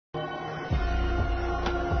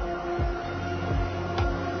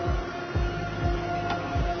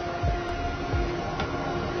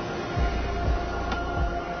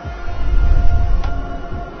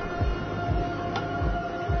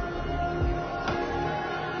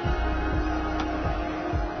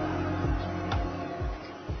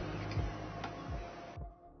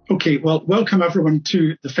Okay, well, welcome everyone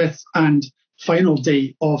to the fifth and final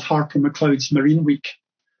day of Harper McLeod's Marine Week.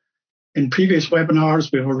 In previous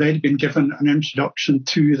webinars, we've already been given an introduction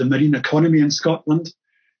to the marine economy in Scotland,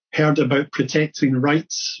 heard about protecting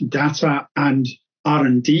rights, data and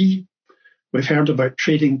R&D. We've heard about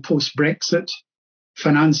trading post-Brexit,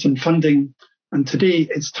 finance and funding, and today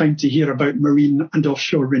it's time to hear about marine and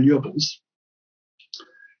offshore renewables.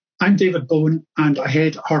 I'm David Bowen and I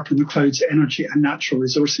head Harper McLeod's Energy and Natural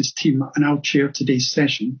Resources team, and I'll chair today's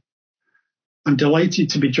session. I'm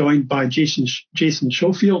delighted to be joined by Jason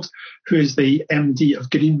Schofield, who is the MD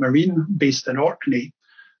of Green Marine based in Orkney,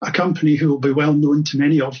 a company who will be well known to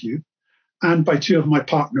many of you, and by two of my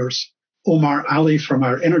partners, Omar Ali from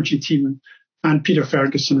our energy team and Peter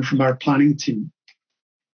Ferguson from our planning team.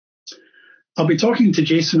 I'll be talking to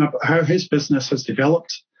Jason about how his business has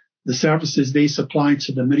developed, the services they supply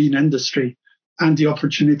to the marine industry, and the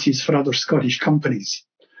opportunities for other Scottish companies.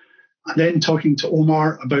 And then talking to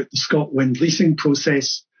Omar about the Scotwind leasing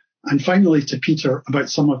process, and finally to Peter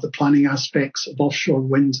about some of the planning aspects of offshore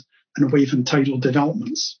wind and wave and tidal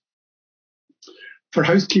developments. For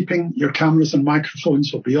housekeeping, your cameras and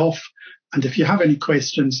microphones will be off, and if you have any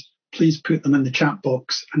questions, please put them in the chat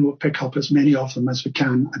box and we'll pick up as many of them as we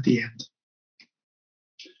can at the end.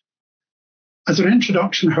 As an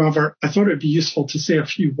introduction, however, I thought it would be useful to say a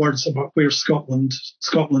few words about where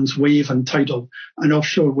Scotland's wave and tidal and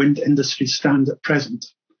offshore wind industries stand at present.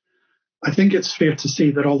 I think it's fair to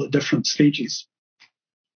say they're all at different stages.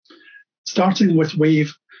 Starting with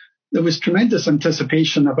wave, there was tremendous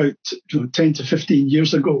anticipation about 10 to 15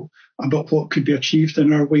 years ago about what could be achieved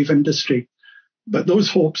in our wave industry, but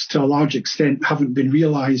those hopes to a large extent haven't been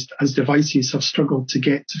realised as devices have struggled to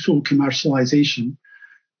get to full commercialisation,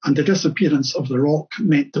 and the disappearance of the ROC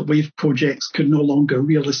meant that wave projects could no longer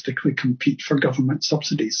realistically compete for government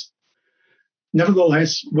subsidies.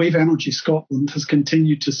 Nevertheless, Wave Energy Scotland has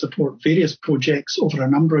continued to support various projects over a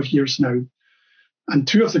number of years now, and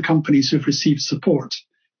two of the companies who've received support,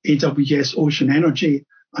 AWS Ocean Energy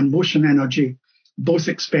and Motion Energy, both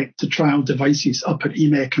expect to trial devices up at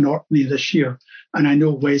EMEC in Orkney this year, and I know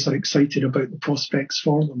WES are excited about the prospects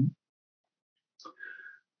for them.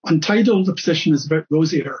 On tidal, the position is a bit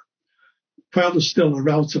rosier. While there's still a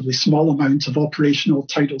relatively small amount of operational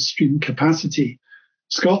tidal stream capacity,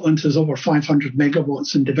 Scotland has over 500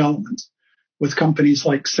 megawatts in development, with companies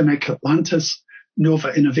like CIMIC Atlantis,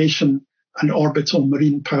 Nova Innovation, and Orbital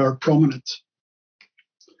Marine Power prominent.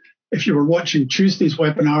 If you were watching Tuesday's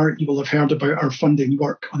webinar, you will have heard about our funding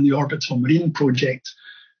work on the Orbital Marine project,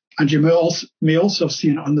 and you may also have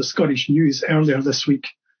seen on the Scottish News earlier this week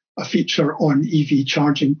a feature on EV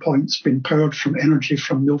charging points being powered from energy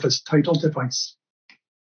from Nova's tidal device.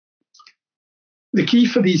 The key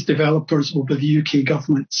for these developers will be the UK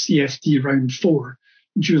government's CFD Round 4,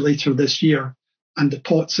 due later this year, and the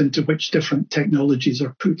pots into which different technologies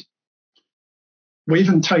are put. Wave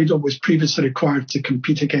and tidal was previously required to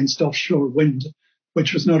compete against offshore wind,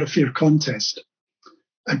 which was not a fair contest.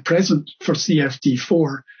 At present, for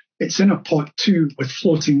CFD4, it's in a pot 2 with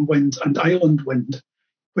floating wind and island wind,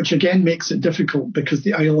 which again makes it difficult because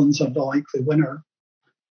the islands are the likely winner.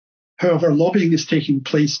 However, lobbying is taking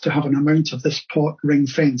place to have an amount of this pot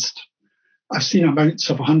ring-fenced. I've seen amounts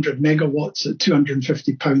of 100 megawatts at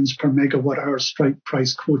 £250 per megawatt hour strike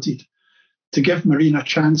price quoted to give marine a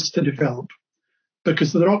chance to develop,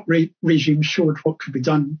 because the ROC regime showed what could be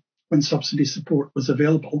done when subsidy support was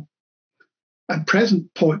available. At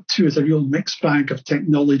present, pot 2 is a real mixed bag of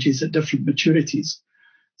technologies at different maturities.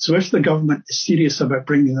 So if the government is serious about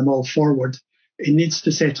bringing them all forward, it needs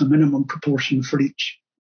to set a minimum proportion for each.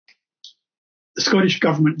 The Scottish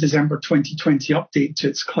Government December 2020 update to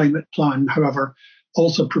its climate plan, however,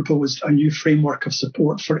 also proposed a new framework of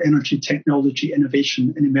support for energy technology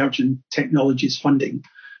innovation and emerging technologies funding,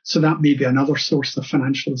 so that may be another source of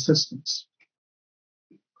financial assistance.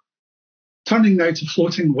 Turning now to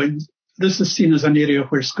floating wind, this is seen as an area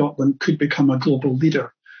where Scotland could become a global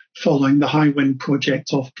leader, following the High Wind project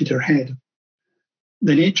off Peterhead.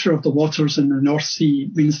 The nature of the waters in the North Sea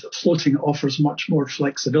means that floating offers much more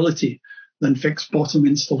flexibility than fixed bottom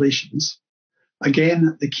installations.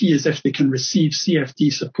 Again, the key is if they can receive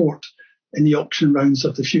CFD support in the auction rounds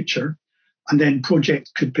of the future, and then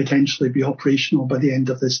projects could potentially be operational by the end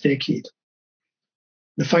of this decade.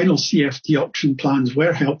 The final CFD auction plans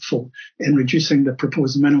were helpful in reducing the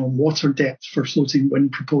proposed minimum water depth for floating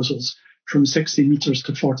wind proposals from 60 metres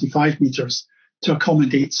to 45 metres to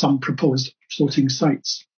accommodate some proposed floating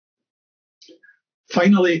sites.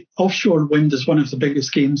 Finally, offshore wind is one of the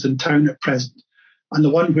biggest games in town at present, and the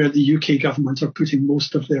one where the UK government are putting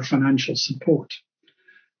most of their financial support.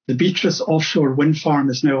 The Beatrice offshore wind farm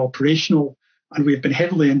is now operational, and we've been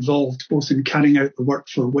heavily involved both in carrying out the work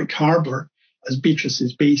for Wick Harbour as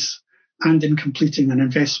Beatrice's base and in completing an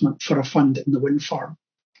investment for a fund in the wind farm.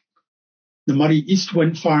 The Murray East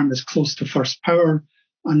wind farm is close to first power,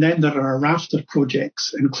 and then there are a raft of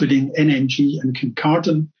projects, including NNG and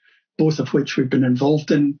Kincardine, both of which we've been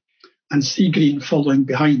involved in, and Seagreen following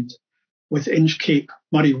behind, with Inchcape,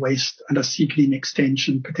 Murray West and a Seagreen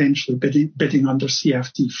extension potentially bidding under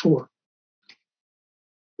CFD4.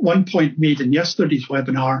 One point made in yesterday's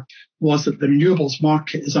webinar was that the renewables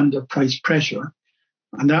market is under price pressure,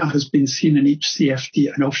 and that has been seen in each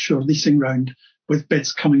CFD and offshore leasing round, with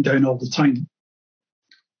bids coming down all the time.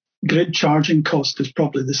 Grid charging cost is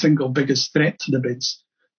probably the single biggest threat to the bids,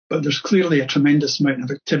 but there's clearly a tremendous amount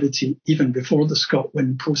of activity even before the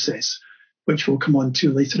Scotwind process, which we'll come on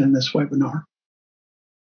to later in this webinar.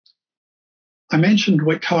 I mentioned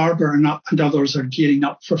Wick Harbour and others are gearing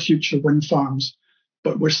up for future wind farms,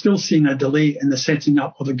 but we're still seeing a delay in the setting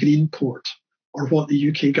up of a green port, or what the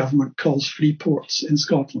UK government calls free ports in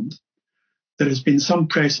Scotland. There has been some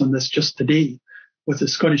press on this just today, with the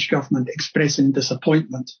Scottish Government expressing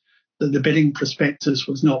disappointment that the bidding prospectus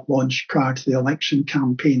was not launched prior to the election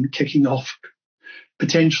campaign kicking off,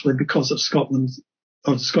 potentially because of Scotland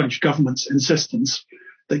or the Scottish Government's insistence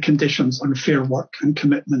that conditions on fair work and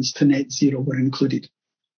commitments to net zero were included.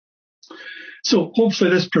 So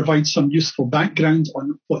hopefully this provides some useful background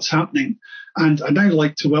on what's happening. And I'd now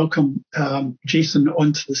like to welcome Jason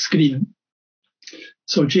onto the screen.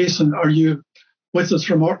 So Jason, are you with us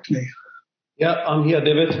from Orkney? Yeah, I'm here,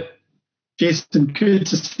 David. Jason, good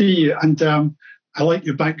to see you. And I like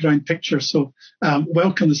your background picture. So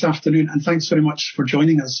welcome this afternoon and thanks very much for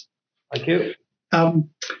joining us. Thank you.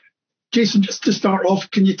 Jason, just to start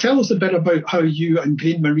off, can you tell us a bit about how you and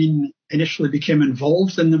Green Marine initially became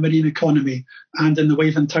involved in the marine economy and in the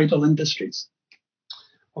wave and tidal industries?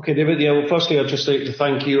 Okay, David. Yeah, well, firstly, I'd just like to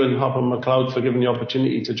thank you and Harper McLeod for giving the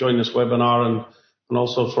opportunity to join this webinar and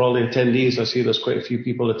also for all the attendees. I see there's quite a few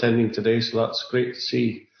people attending today, so that's great to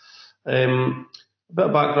see. A bit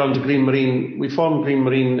of background to Green Marine. We formed Green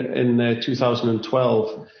Marine in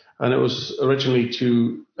 2012, and it was originally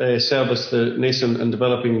to service the nascent and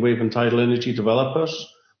developing wave and tidal energy developers.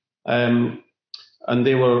 And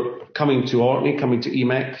they were coming to Orkney, coming to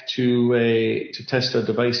EMEC to test their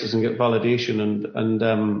devices and get validation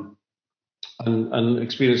and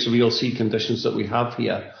experience the real sea conditions that we have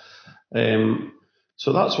here.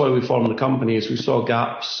 So that's why we formed the company, is we saw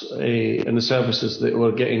gaps in the services that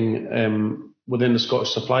we're getting within the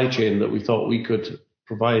Scottish supply chain that we thought we could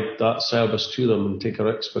provide that service to them and take our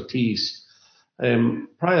expertise.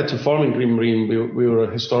 Prior to forming Green Marine, we were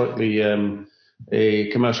historically a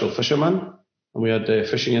commercial fisherman, and we had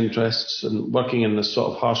fishing interests and working in this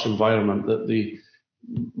sort of harsh environment that the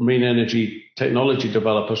marine energy technology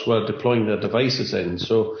developers were deploying their devices in.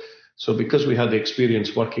 So because we had the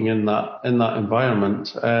experience working in that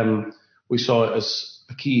environment, we saw it as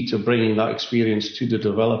a key to bringing that experience to the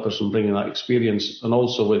developers and bringing that experience, and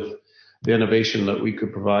also with the innovation that we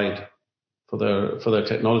could provide for their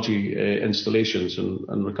technology installations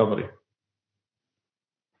and recovery.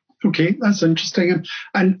 Okay, that's interesting.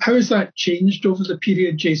 And how has that changed over the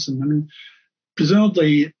period, Jason? I mean,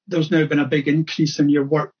 presumably there's now been a big increase in your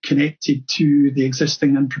work connected to the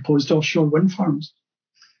existing and proposed offshore wind farms.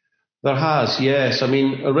 There has, yes. I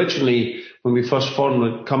mean, originally when we first formed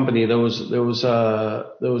the company, there was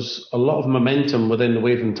a lot of momentum within the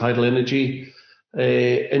wave and tidal energy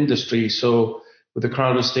industry. So with the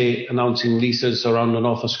Crown Estate announcing leases around the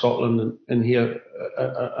north of Scotland and here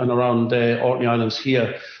and around Orkney Islands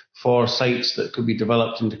here for sites that could be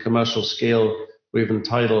developed into commercial scale wave and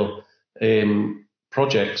tidal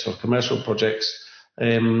projects or commercial projects.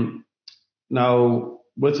 Now,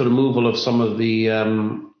 with the removal of some of the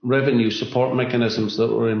revenue support mechanisms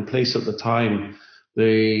that were in place at the time,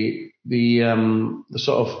 the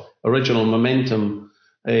sort of original momentum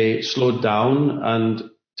slowed down, and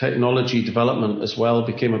technology development as well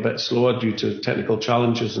became a bit slower due to technical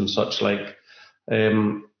challenges and such like.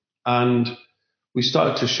 And we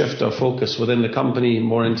started to shift our focus within the company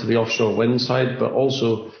more into the offshore wind side, but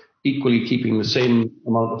also equally keeping the same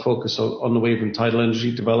amount of focus on the wave and tidal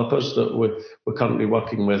energy developers that we're currently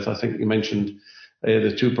working with. I think you mentioned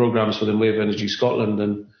the two programs within Wave Energy Scotland,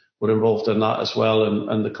 and we're involved in that as well.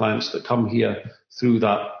 And the clients that come here through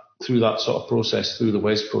that sort of process, through the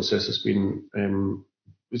WES process, has been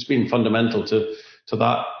it's been fundamental to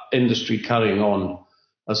that industry carrying on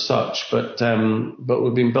as such. But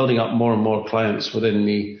we've been building up more and more clients within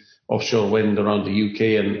the offshore wind around the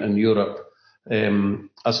UK and Europe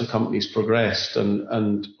as the company's progressed,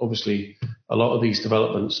 and obviously a lot of these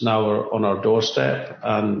developments now are on our doorstep,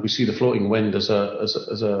 and we see the floating wind as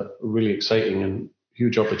a really exciting and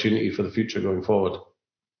huge opportunity for the future going forward.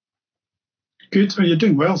 Good. Well, you're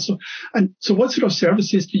doing well. So what sort of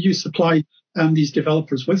services do you supply these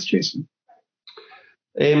developers with, Jason?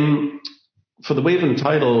 For the wave and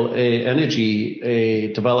tidal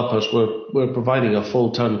energy developers, we're providing a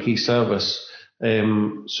full turnkey service.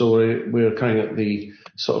 So we're kind of at the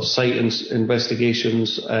sort of site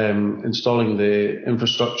investigations, installing the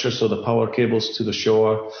infrastructure, so the power cables to the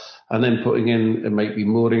shore, and then putting in, it might be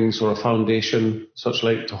moorings or a foundation, such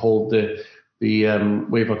like to hold the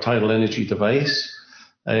wave or tidal energy device,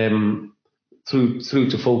 through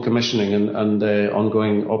to full commissioning and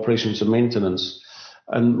ongoing operations and maintenance.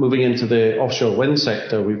 And moving into the offshore wind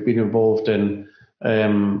sector, we've been involved in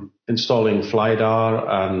installing FLIDAR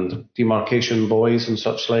and demarcation buoys and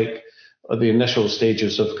such like at the initial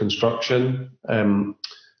stages of construction,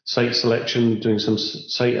 site selection, doing some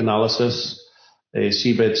site analysis,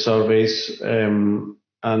 seabed surveys, and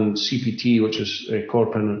CPT, which is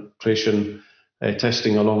core penetration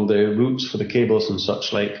testing along the routes for the cables and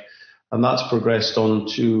such like. And that's progressed on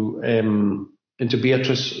to into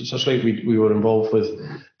Beatrice, such like we were involved with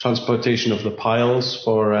transportation of the piles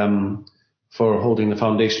for holding the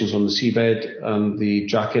foundations on the seabed and the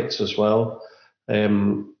jackets as well,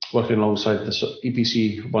 working alongside the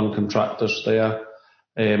EPC1 contractors there,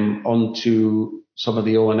 onto some of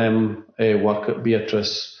the O&M work at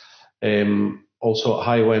Beatrice, also at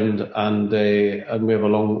Highwind, and we have a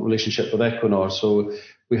long relationship with Equinor. So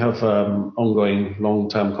we have ongoing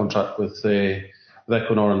long-term contract with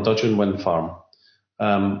Equinor and Dudgeon Wind Farm.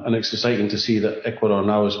 And it's exciting to see that Equinor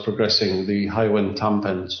now is progressing the Highwind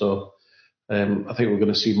Tampin. So I think we're going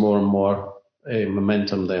to see more and more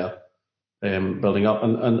momentum there, building up,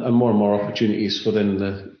 and more opportunities within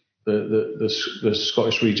the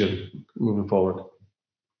Scottish region moving forward.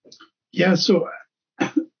 Yeah, so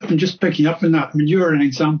I'm just picking up on that. I mean, you're an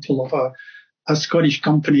example of a Scottish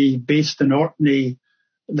company based in Orkney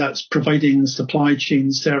that's providing supply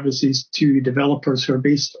chain services to developers who are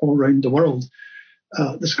based all around the world.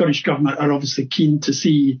 The Scottish Government are obviously keen to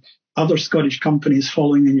see other Scottish companies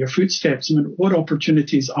following in your footsteps. I mean, what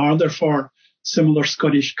opportunities are there for similar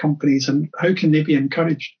Scottish companies, and how can they be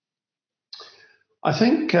encouraged? I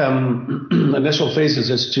think initial phases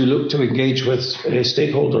is to look to engage with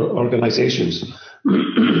stakeholder organisations,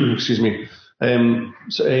 excuse me,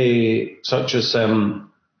 such as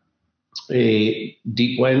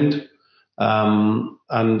Deep Wind,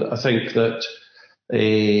 and I think that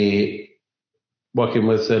working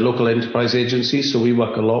with local enterprise agencies, so we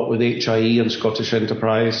work a lot with HIE and Scottish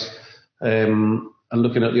Enterprise, and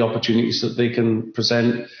looking at the opportunities that they can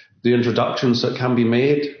present, the introductions that can be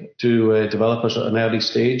made to developers at an early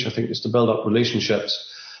stage. I think is to build up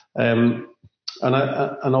relationships, and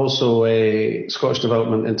also Scottish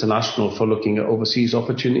Development International for looking at overseas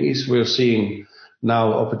opportunities. We're seeing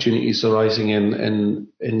now opportunities arising in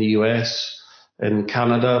the US, in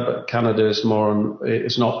Canada, but Canada is more,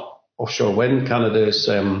 it's not offshore wind. Canada is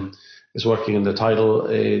working in the tidal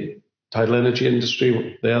energy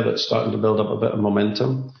industry there that's starting to build up a bit of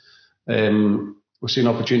momentum. We're seeing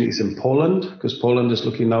opportunities in Poland, because Poland is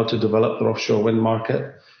looking now to develop their offshore wind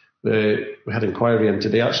market. We had inquiry in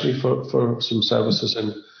today actually for some services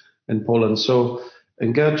in Poland. So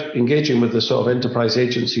engaging with the sort of enterprise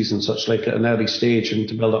agencies and such like at an early stage and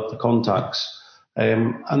to build up the contacts,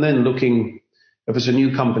 and then looking if it's a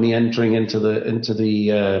new company entering into the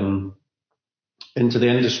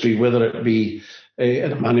industry, whether it be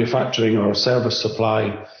a manufacturing or a service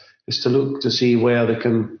supply, is to look to see where they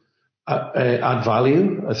can add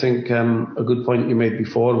value. I think a good point you made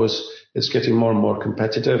before was it's getting more and more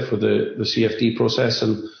competitive for the CFD process,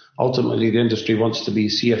 and ultimately the industry wants to be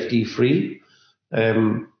CFD free.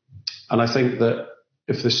 And I think that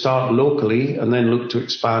if they start locally and then look to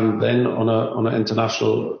expand then on an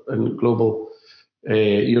international and global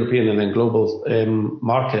European and then global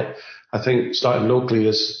market, I think starting locally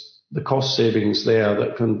is the cost savings there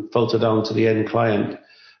that can filter down to the end client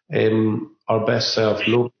are best served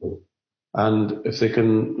local. And if they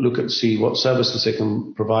can look at see what services they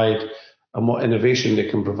can provide and what innovation they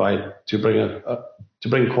can provide to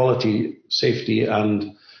bring quality, safety,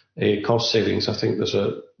 and cost savings, I think there's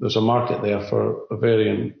a market there for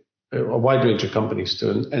a wide range of companies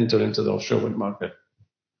to enter into the offshore wind market.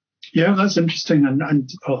 Yeah, that's interesting, and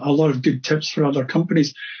a lot of good tips for other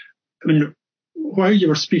companies. I mean, while you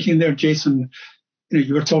were speaking there, Jason,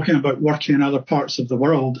 you were talking about working in other parts of the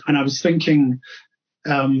world, and I was thinking,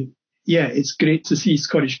 it's great to see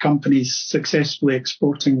Scottish companies successfully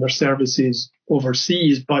exporting their services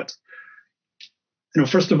overseas, but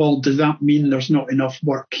First of all, does that mean there's not enough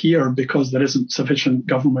work here because there isn't sufficient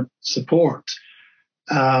government support?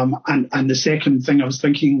 And the second thing I was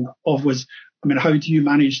thinking of was, how do you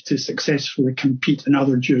manage to successfully compete in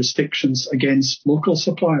other jurisdictions against local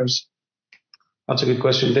suppliers? That's a good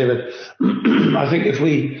question, David. I think if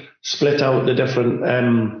we split out the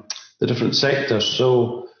different sectors,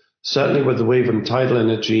 so certainly with the wave and tidal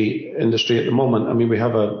energy industry at the moment, we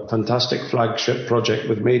have a fantastic flagship project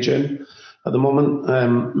with Majin at the moment,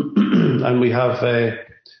 and we have the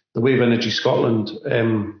Wave Energy Scotland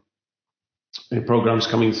programs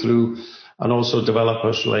coming through, and also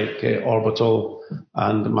developers like Orbital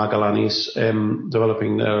and Magallanes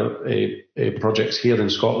developing their projects here in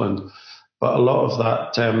Scotland. But a lot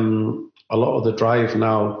of the drive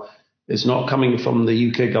now is not coming from the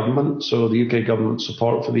UK government. So the UK government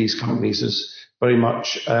support for these companies is very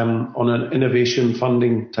much on an innovation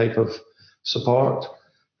funding type of support.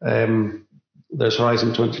 There's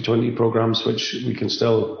Horizon 2020 programs, which we can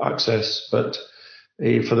still access, but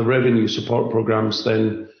for the revenue support programs,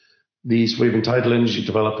 then these wave and tidal energy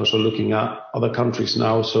developers are looking at other countries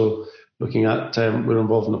now. So looking at, we're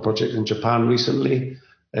involved in a project in Japan recently.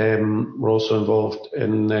 We're also involved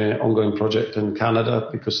in an ongoing project in Canada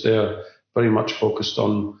because they're very much focused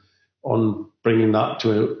on bringing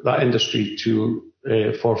that industry to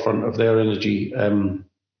forefront of their energy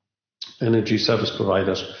service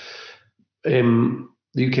providers.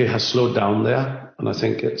 The UK has slowed down there, and I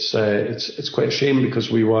think it's quite a shame because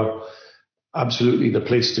we were absolutely the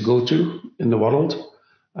place to go to in the world,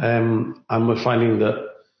 and we're finding that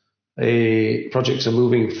projects are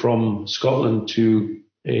moving from Scotland to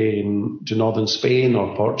northern Spain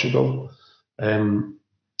or Portugal,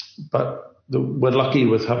 but we're lucky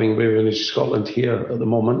with having Wave Energy Scotland here at the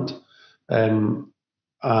moment, and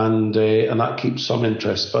that keeps some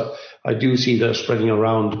interest. But I do see they're spreading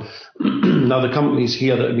around. Now the companies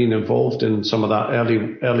here that have been involved in some of that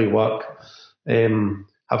early work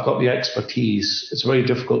have got the expertise. It's very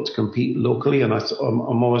difficult to compete locally, and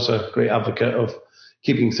I'm always a great advocate of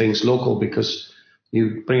keeping things local because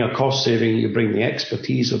you bring a cost saving, you bring the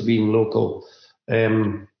expertise of being local,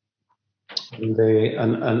 and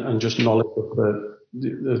just knowledge of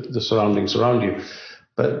the surroundings around you.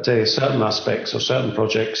 But certain aspects or certain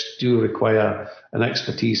projects do require an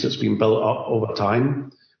expertise that's been built up over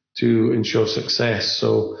time to ensure success.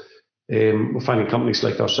 So we're finding companies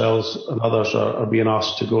like ourselves and others are being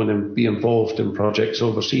asked to go in and be involved in projects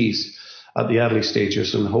overseas at the early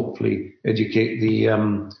stages and hopefully educate the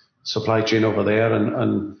supply chain over there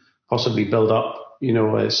and possibly build up,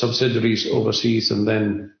 subsidiaries overseas and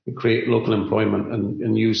then create local employment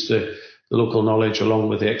and use the local knowledge along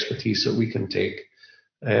with the expertise that we can take.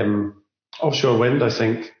 Offshore wind, I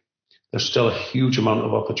think there's still a huge amount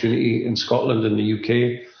of opportunity in Scotland and the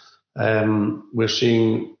UK. We're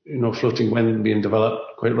seeing, floating wind being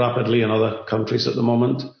developed quite rapidly in other countries at the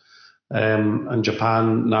moment. And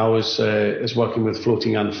Japan now is working with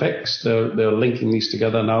floating and fixed. They're linking these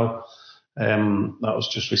together now. That was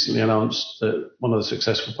just recently announced, that one of the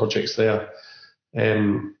successful projects there.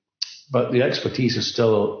 But the expertise is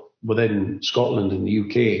still within Scotland and the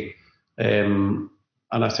UK.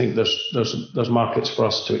 And I think there's markets for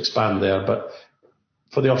us to expand there. But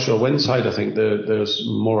for the offshore wind side, I think there's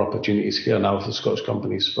more opportunities here now for Scottish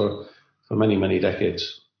companies for many, many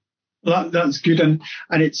decades. Well, that's good. And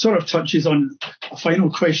it sort of touches on a final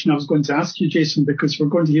question I was going to ask you, Jason, because we're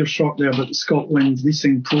going to hear shortly about the Scotland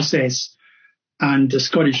leasing process and the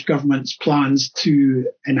Scottish Government's plans to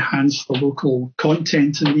enhance the local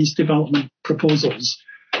content in these development proposals.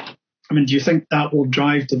 Do you think that will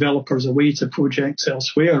drive developers away to projects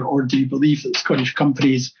elsewhere, or do you believe that Scottish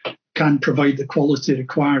companies can provide the quality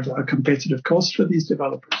required at a competitive cost for these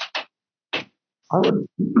developers? I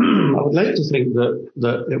would like to think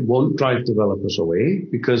that it won't drive developers away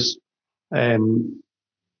because,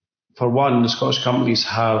 for one, the Scottish companies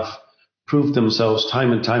have proved themselves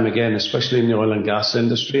time and time again, especially in the oil and gas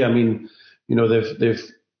industry. They've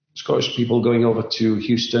Scottish people going over to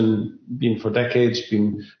Houston, been for decades,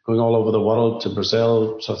 been going all over the world, to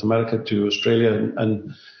Brazil, South America, to Australia,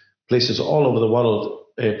 and places all over the world,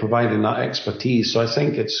 providing that expertise. So I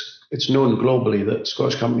think it's known globally that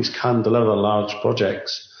Scottish companies can deliver large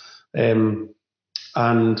projects. And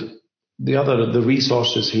the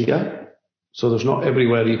resources here. So there's not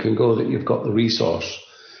everywhere you can go that you've got the resource.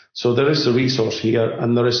 So there is the resource here,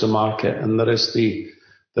 and there is the market, and there is the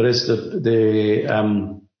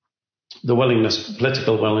willingness,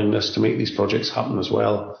 political willingness to make these projects happen as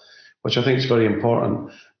well, which I think is very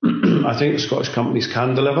important. I think the Scottish companies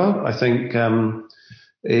can deliver. I think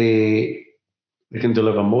They can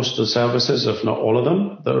deliver most of the services, if not all of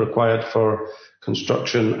them, that are required for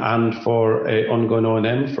construction and for ongoing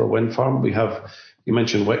O&M for a wind farm. You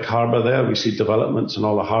mentioned Wick Harbour there. We see developments in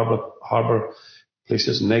all the harbour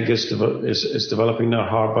places. Neg is developing their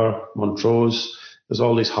harbour, Montrose. There's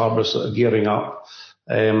all these harbours that are gearing up.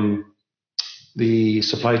 The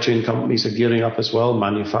supply chain companies are gearing up as well.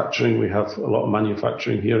 Manufacturing, we have a lot of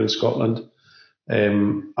manufacturing here in Scotland.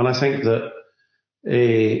 And I think that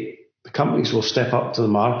the companies will step up to the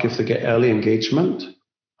mark if they get early engagement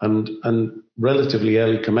and relatively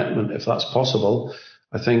early commitment, if that's possible.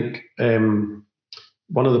 I think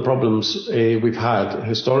one of the problems we've had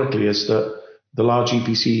historically is that the large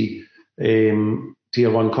EPC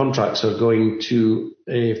tier one contracts are going to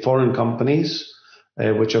foreign companies,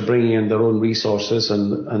 which are bringing in their own resources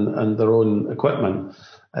and their own equipment.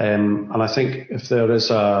 And I think if there is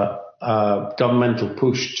a governmental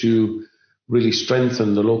push to really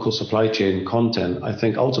strengthen the local supply chain content, I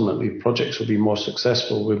think ultimately projects will be more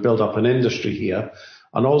successful. We build up an industry here,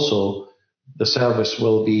 and also the service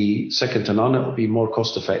will be second to none. It will be more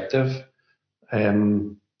cost effective,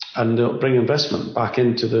 and it'll bring investment back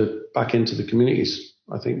into the communities,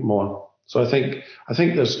 I think, more. So I think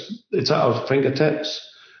it's at our fingertips.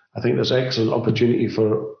 I think there's excellent opportunity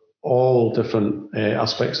for all different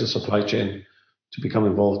aspects of supply chain to become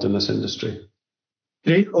involved in this industry.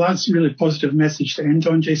 Great. Well, that's a really positive message to end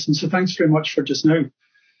on, Jason. So thanks very much for just now.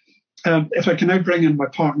 If I can now bring in my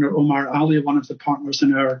partner, Omar Ali, one of the partners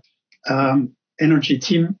in our energy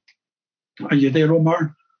team. Are you there,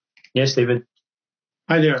 Omar? Yes, David.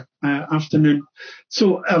 Hi there. Afternoon.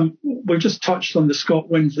 So we've just touched on the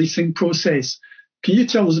Scotwind leasing process. Can you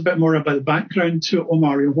tell us a bit more about the background to it,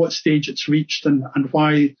 Omar, and what stage it's reached and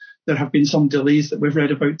why there have been some delays that we've read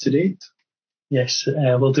about to date? Yes,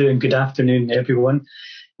 will do, and good afternoon, everyone.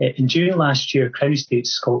 In June last year, Crown Estate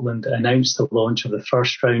Scotland announced the launch of the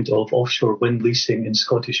first round of offshore wind leasing in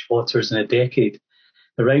Scottish waters in a decade.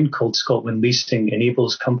 The round, called Scotwind Leasing,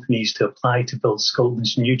 enables companies to apply to build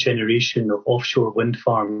Scotland's new generation of offshore wind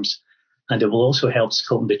farms, and it will also help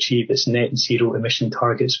Scotland achieve its net zero emission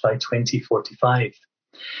targets by 2045.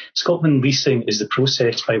 Scotwind Leasing is the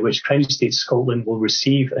process by which Crown Estate Scotland will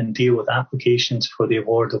receive and deal with applications for the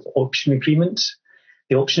award of option agreements.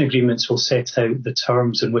 The option agreements will set out the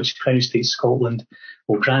terms in which Crown Estate Scotland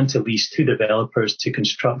will grant a lease to developers to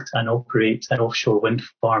construct and operate an offshore wind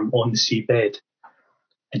farm on the seabed.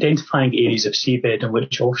 Identifying areas of seabed in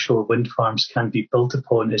which offshore wind farms can be built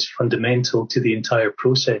upon is fundamental to the entire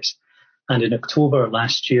process. And in October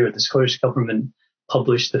last year, the Scottish Government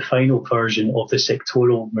published the final version of the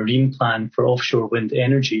sectoral marine plan for offshore wind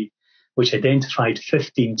energy, which identified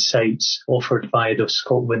 15 sites offered via the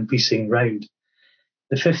Scotwind leasing round.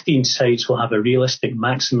 The 15 sites will have a realistic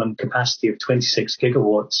maximum capacity of 26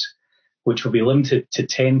 gigawatts, which will be limited to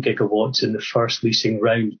 10 gigawatts in the first leasing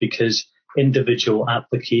round because individual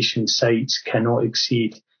application sites cannot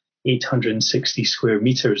exceed 860 square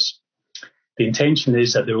metres. The intention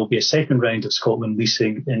is that there will be a second round of Scotwind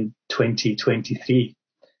leasing in 2023.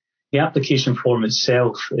 The application form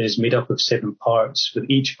itself is made up of 7 parts, with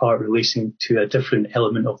each part relating to a different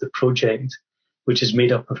element of the project, which is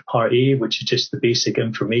made up of Part A, which is just the basic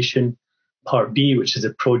information, Part B, which is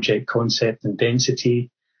the project concept and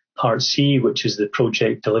density, Part C, which is the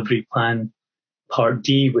project delivery plan, Part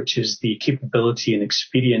D, which is the capability and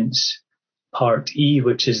experience, Part E,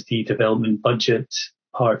 which is the development budget,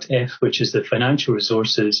 Part F, which is the financial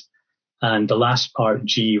resources, and the last part,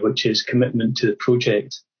 G, which is commitment to the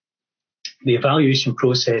project. The evaluation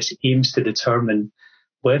process aims to determine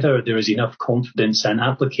whether there is enough confidence an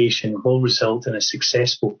application will result in a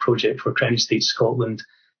successful project for Crown Estate Scotland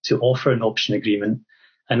to offer an option agreement,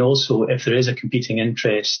 and also if there is a competing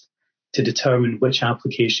interest to determine which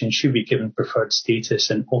application should be given preferred status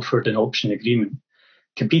and offered an option agreement.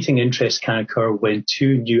 Competing interest can occur when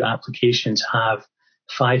 2 new applications have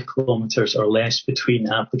 5 kilometres or less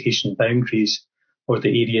between application boundaries or the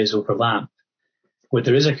areas overlap. Where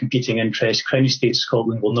there is a competing interest, Crown Estate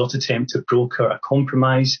Scotland will not attempt to broker a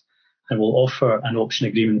compromise and will offer an option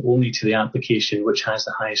agreement only to the application which has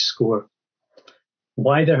the highest score.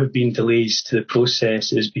 Why there have been delays to the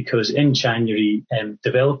process is because in January,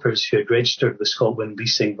 developers who had registered with Scotwind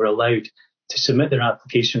Leasing were allowed to submit their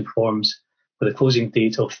application forms with a closing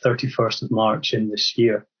date of 31st of March in this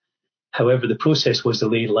year. However, the process was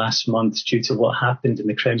delayed last month due to what happened in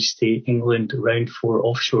the Crown Estate England Round 4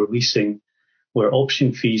 offshore leasing, where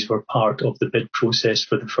option fees were part of the bid process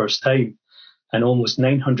for the first time, and almost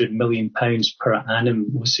 £900 million per annum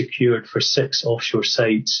was secured for 6 offshore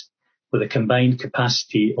sites with a combined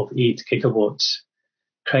capacity of 8 gigawatts.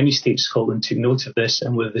 Crown Estate Scotland took note of this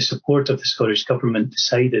and with the support of the Scottish Government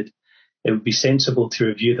decided it would be sensible to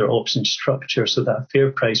review their option structure so that a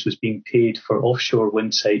fair price was being paid for offshore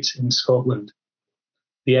wind sites in Scotland.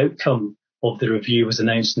 The outcome of the review was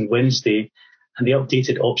announced on Wednesday, and the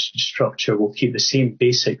updated option structure will keep the same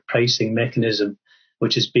basic pricing mechanism,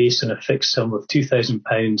 which is based on a fixed sum of £2,000,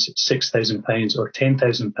 £6,000 or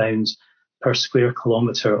 £10,000 per square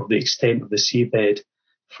kilometre of the extent of the seabed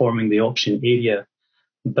forming the option area.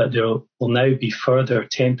 But there will now be further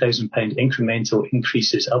 £10,000 incremental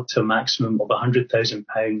increases up to a maximum of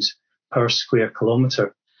 £100,000 per square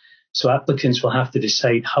kilometre. So applicants will have to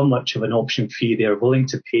decide how much of an option fee they are willing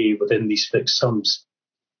to pay within these fixed sums.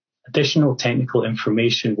 Additional technical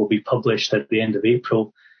information will be published at the end of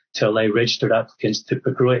April to allow registered applicants to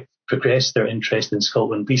progress their interest in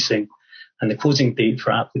Scotland leasing, and the closing date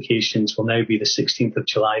for applications will now be the 16th of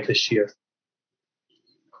July this year.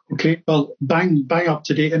 Okay, well, bang up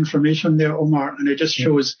to date information there, Omar, and it just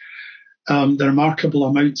shows the remarkable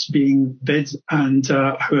amounts being bid and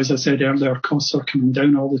how, as I said earlier, costs are coming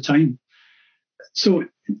down all the time. So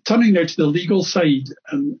turning now to the legal side,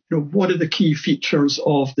 what are the key features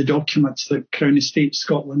of the documents that Crown Estate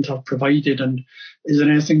Scotland have provided, and is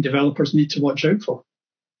there anything developers need to watch out for?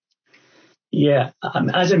 Yeah,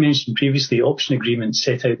 as I mentioned previously, option agreements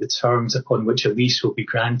set out the terms upon which a lease will be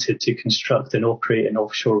granted to construct and operate an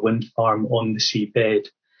offshore wind farm on the seabed.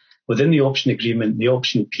 Within the option agreement, the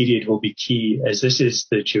option period will be key, as this is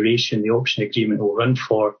the duration the option agreement will run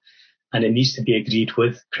for, and it needs to be agreed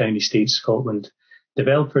with Crown Estate Scotland.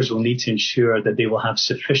 Developers will need to ensure that they will have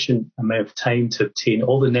sufficient amount of time to obtain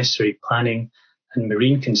all the necessary planning and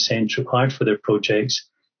marine consent required for their projects,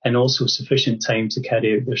 and also sufficient time to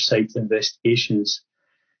carry out their site investigations.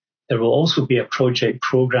 There will also be a project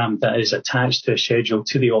programme that is attached to a schedule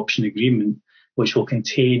to the option agreement, which will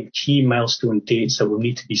contain key milestone dates that will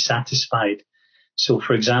need to be satisfied. So,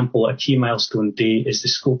 for example, a key milestone date is the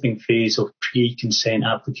scoping phase of pre-consent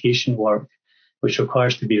application work, which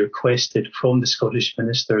requires to be requested from the Scottish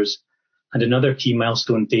ministers. And another key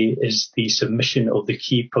milestone date is the submission of the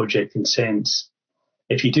key project consents.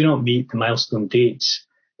 If you do not meet the milestone dates,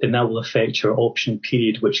 then that will affect your option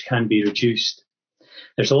period, which can be reduced.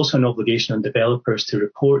 There's also an obligation on developers to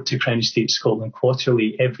report to Crown Estate Scotland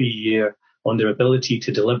quarterly every year on their ability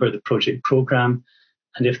to deliver the project programme,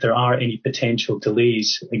 and if there are any potential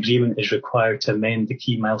delays, agreement is required to amend the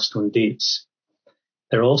key milestone dates.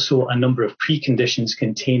 There are also a number of preconditions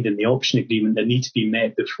contained in the option agreement that need to be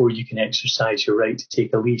met before you can exercise your right to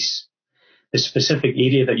take a lease. The specific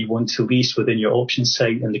area that you want to lease within your option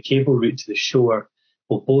site and the cable route to the shore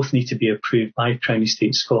will both need to be approved by Crown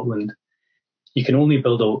Estate Scotland. You can only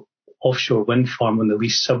build an offshore wind farm on the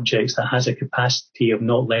lease subjects that has a capacity of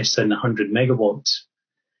not less than 100 megawatts.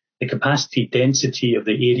 The capacity density of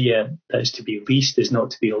the area that is to be leased is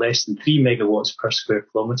not to be less than 3 megawatts per square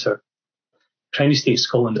kilometre. Crown Estate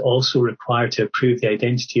Scotland also require to approve the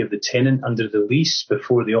identity of the tenant under the lease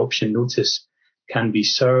before the option notice can be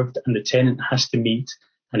served, and the tenant has to meet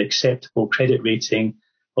an acceptable credit rating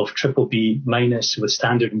of BBB- with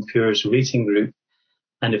Standard & Poor's rating group,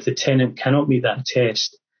 and if the tenant cannot meet that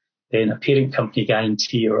test, then a parent company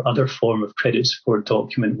guarantee or other form of credit support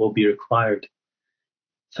document will be required.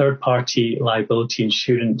 Third-party liability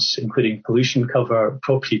insurance, including pollution cover,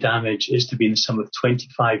 property damage, is to be in the sum of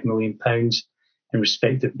 £25 million in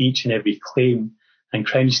respect of each and every claim, and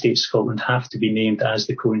Crown Estate Scotland have to be named as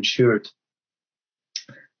the co-insured.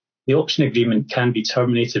 The option agreement can be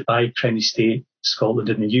terminated by Crown Estate Scotland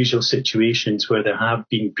in the usual situations where there have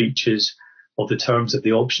been breaches of the terms of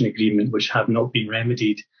the option agreement which have not been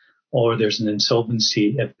remedied, or there's an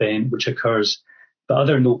insolvency event which occurs. But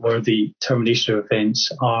other noteworthy termination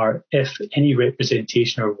events are if any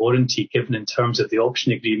representation or warranty given in terms of the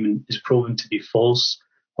option agreement is proven to be false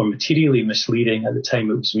or materially misleading at the time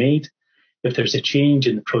it was made, if there's a change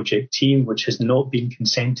in the project team which has not been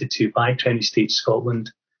consented to by Crown Estate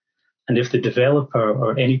Scotland, and if the developer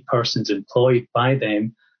or any persons employed by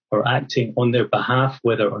them or acting on their behalf,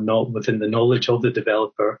 whether or not within the knowledge of the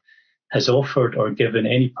developer, has offered or given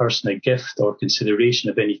any person a gift or consideration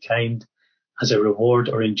of any kind as a reward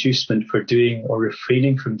or inducement for doing or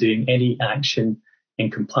refraining from doing any action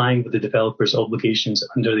in complying with the developer's obligations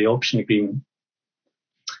under the option agreement.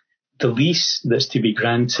 The lease that's to be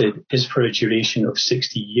granted is for a duration of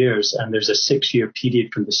 60 years, and there's a 6-year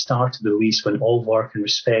period from the start of the lease when all work in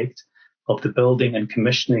respect of the building and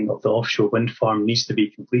commissioning of the offshore wind farm needs to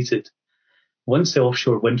be completed. Once the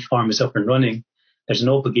offshore wind farm is up and running, there's an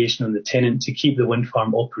obligation on the tenant to keep the wind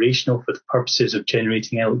farm operational for the purposes of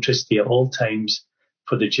generating electricity at all times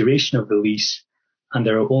for the duration of the lease, and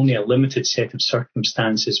there are only a limited set of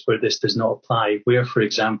circumstances where this does not apply, where, for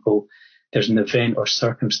example, there's an event or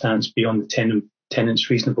circumstance beyond the tenant's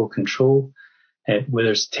reasonable control, where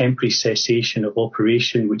there's temporary cessation of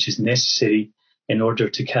operation which is necessary in order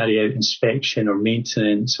to carry out inspection or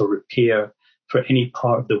maintenance or repair for any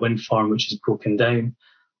part of the wind farm which is broken down,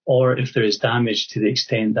 or if there is damage to the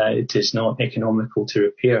extent that it is not economical to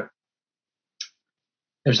repair.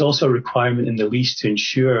 There's also a requirement in the lease to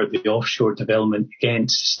insure the offshore development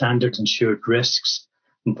against standard insured risks,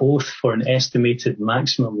 both for an estimated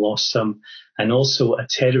maximum loss sum and also a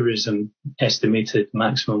terrorism estimated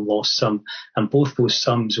maximum loss sum, and both those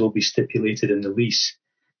sums will be stipulated in the lease.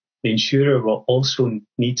 The insurer will also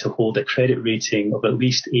need to hold a credit rating of at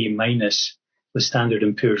least A- with Standard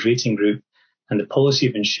 & Poor's rating group, and the policy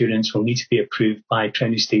of insurance will need to be approved by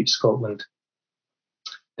Crown Estate Scotland.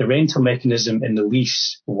 The rental mechanism in the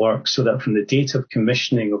lease works so that from the date of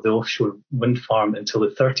commissioning of the offshore wind farm until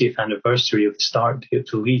the 30th anniversary of the start date of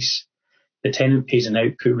the lease, the tenant pays an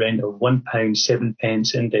output rent of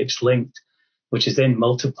 £1.07 index linked, which is then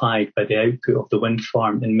multiplied by the output of the wind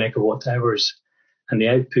farm in megawatt hours, and the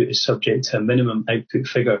output is subject to a minimum output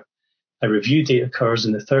figure. A review date occurs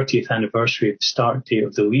on the 30th anniversary of the start date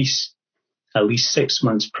of the lease. At least 6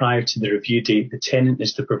 months prior to the review date, the tenant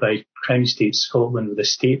is to provide Crown Estate Scotland with a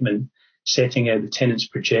statement setting out the tenant's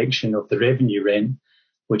projection of the revenue rent,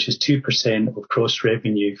 which is 2% of gross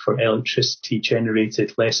revenue for electricity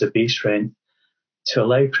generated less a base rent, to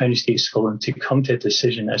allow Crown Estate Scotland to come to a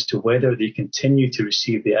decision as to whether they continue to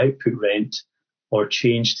receive the output rent or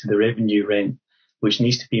change to the revenue rent, which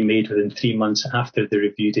needs to be made within 3 months after the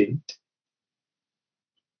review date.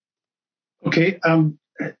 Okay,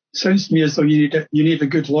 sounds to me as though you need a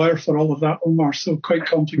good lawyer for all of that, Omar. So quite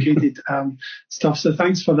complicated stuff. So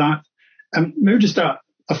thanks for that. Maybe just a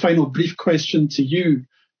final brief question to you.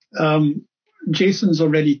 Jason's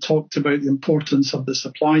already talked about the importance of the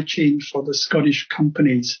supply chain for the Scottish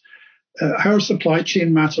companies. How are supply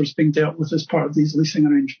chain matters being dealt with as part of these leasing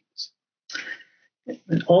arrangements?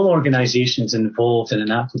 All organisations involved in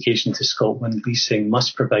an application to Scotwind leasing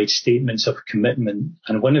must provide statements of commitment,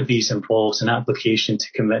 and one of these involves an application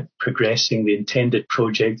to commit progressing the intended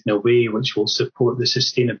project in a way which will support the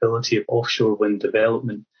sustainability of offshore wind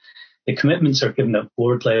development. The commitments are given at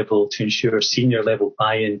board level to ensure senior level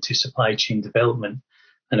buy-in to supply chain development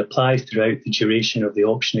and apply throughout the duration of the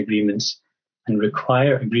option agreements, and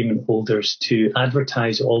require agreement holders to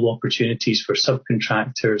advertise all opportunities for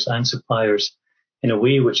subcontractors and suppliers in a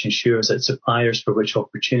way which ensures that suppliers for which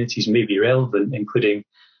opportunities may be relevant, including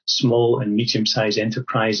small and medium-sized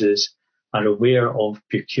enterprises, are aware of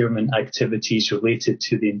procurement activities related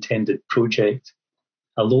to the intended project.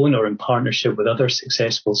 Alone or in partnership with other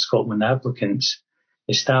successful Scotland applicants,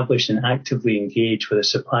 establish and actively engage with a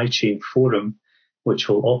supply chain forum which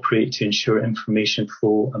will operate to ensure information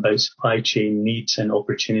flow about supply chain needs and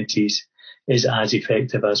opportunities is as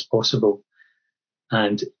effective as possible.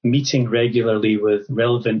 And meeting regularly with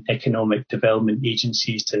relevant economic development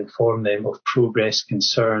agencies to inform them of progress,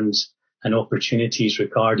 concerns and opportunities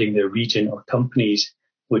regarding their region or companies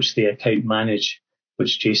which they account manage,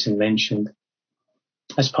 which Jason mentioned.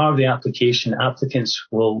 As part of the application, applicants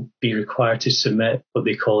will be required to submit what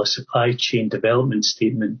they call a supply chain development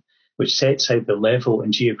statement, which sets out the level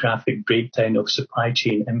and geographic breakdown of supply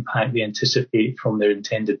chain impact they anticipate from their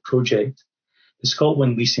intended project. The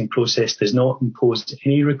Scotwind leasing process does not impose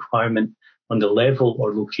any requirement on the level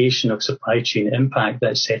or location of supply chain impact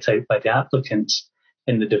that's set out by the applicants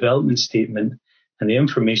in the development statement, and the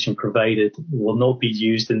information provided will not be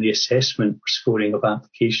used in the assessment or scoring of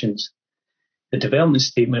applications. The development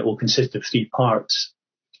statement will consist of 3 parts.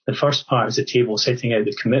 The first part is a table setting out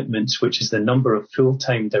the commitments, which is the number of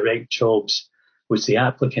full-time direct jobs which the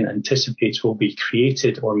applicant anticipates will be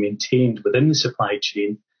created or maintained within the supply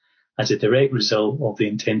chain as a direct result of the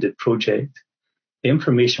intended project. The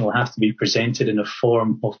information will have to be presented in a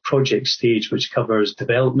form of project stage, which covers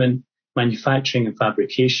development, manufacturing and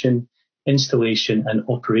fabrication, installation and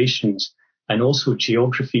operations, and also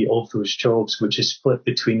geography of those jobs, which is split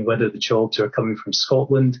between whether the jobs are coming from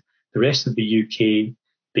Scotland, the rest of the UK,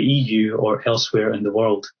 the EU or elsewhere in the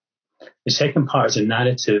world. The second part is a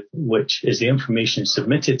narrative, which is the information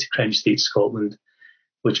submitted to Crown Estate Scotland,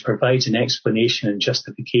 which provides an explanation and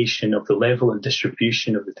justification of the level and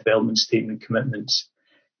distribution of the development statement commitments.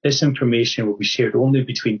 This information will be shared only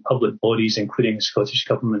between public bodies, including the Scottish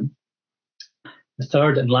Government. The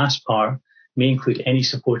third and last part may include any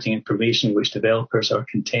supporting information which developers are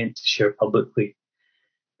content to share publicly.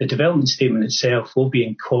 The development statement itself will be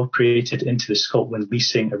incorporated into the Scotwind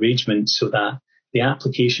leasing arrangement so that the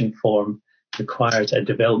application form required, a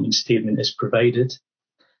development statement is provided.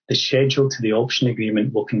 The schedule to the option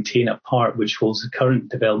agreement will contain a part which holds the current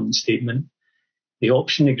development statement. The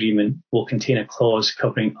option agreement will contain a clause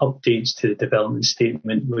covering updates to the development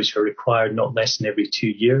statement which are required not less than every 2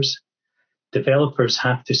 years. Developers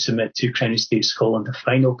have to submit to Crown Estate Scotland a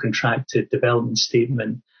final contracted development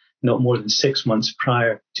statement not more than 6 months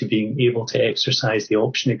prior to being able to exercise the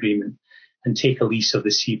option agreement and take a lease of the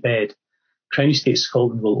seabed. Crown Estate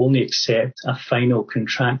Scotland will only accept a final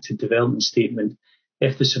contracted development statement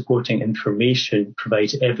if the supporting information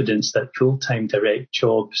provides evidence that full-time direct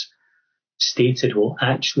jobs stated will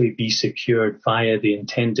actually be secured via the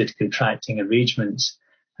intended contracting arrangements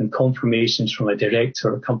and confirmations from a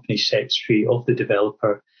director or company secretary of the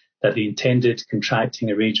developer that the intended contracting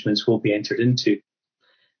arrangements will be entered into.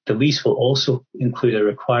 The lease will also include a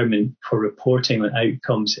requirement for reporting on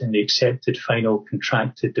outcomes in the accepted final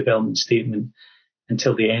contracted development statement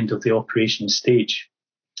until the end of the operation stage.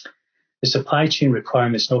 The supply chain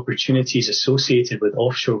requirements and opportunities associated with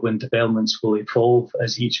offshore wind developments will evolve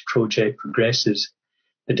as each project progresses.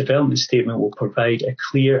 The development statement will provide a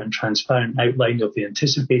clear and transparent outline of the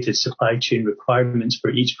anticipated supply chain requirements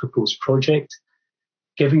for each proposed project,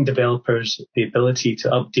 giving developers the ability to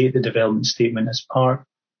update the development statement as part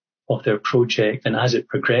of their project and as it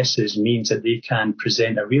progresses means that they can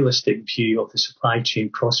present a realistic view of the supply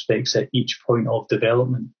chain prospects at each point of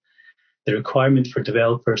development. The requirement for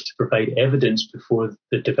developers to provide evidence before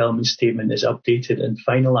the development statement is updated and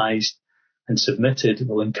finalised and submitted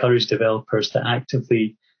will encourage developers to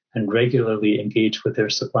actively and regularly engage with their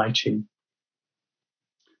supply chain.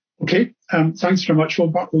 Okay, thanks very much,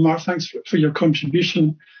 Omar. Thanks for your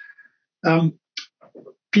contribution.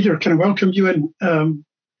 Peter, can I welcome you in?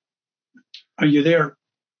 Are you there?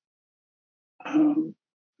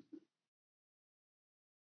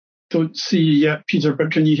 Don't see you yet, Peter,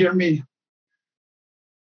 but can you hear me?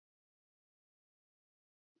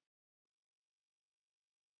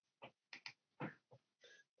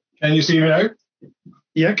 Can you see me now?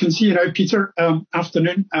 Yeah, I can see you now, Peter.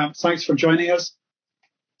 Afternoon. Thanks for joining us.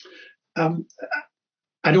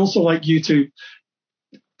 I'd also like you to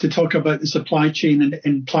talk about the supply chain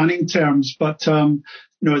in planning terms, but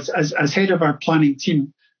as head of our planning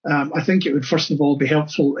team, I think it would first of all be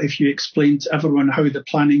helpful if you explained to everyone how the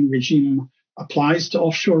planning regime applies to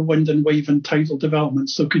offshore wind and wave and tidal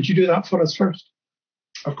developments. So could you do that for us first?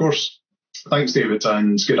 Of course. Thanks, David,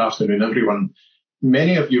 and good afternoon, everyone.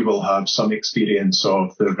 Many of you will have some experience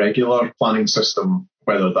of the regular planning system,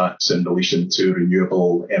 whether that's in relation to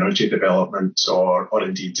renewable energy development or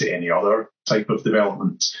indeed to any other type of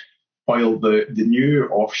development. While the new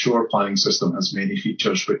offshore planning system has many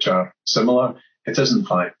features which are similar, it is in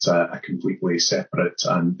fact a completely separate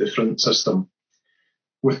and different system.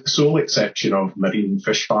 With the sole exception of marine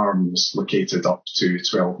fish farms located up to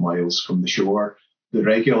 12 miles from the shore, the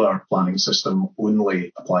regular planning system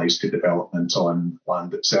only applies to development on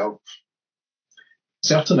land itself.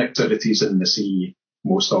 Certain activities in the sea,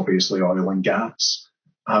 most obviously oil and gas,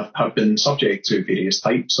 have been subject to various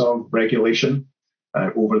types of regulation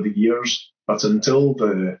over the years, but until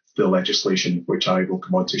the legislation, which I will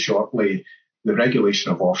come on to shortly, the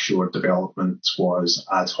regulation of offshore development was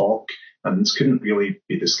ad hoc and couldn't really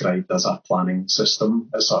be described as a planning system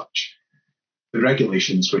as such. The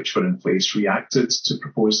regulations which were in place reacted to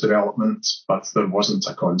proposed development, but there wasn't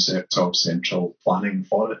a concept of central planning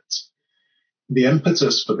for it. The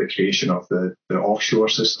impetus for the creation of the offshore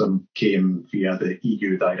system came via the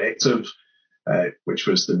EU directive, which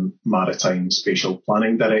was the Maritime Spatial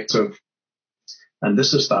Planning Directive. And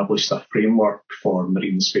this established a framework for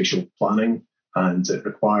marine spatial planning, and it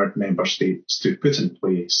required member states to put in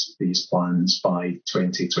place these plans by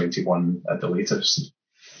 2021 at the latest.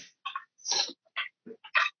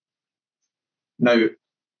 Now,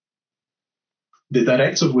 the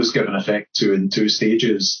directive was given effect to in two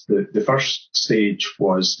stages. The first stage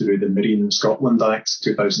was through the Marine Scotland Act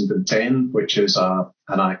 2010, which is an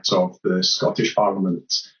act of the Scottish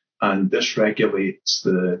Parliament, and this regulates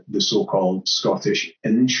the so-called Scottish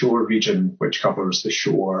inshore region, which covers the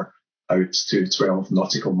shore out to 12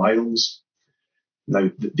 nautical miles. Now,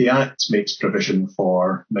 the Act makes provision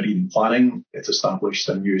for marine planning. It established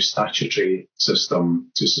a new statutory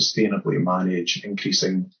system to sustainably manage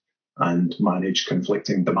increasing and manage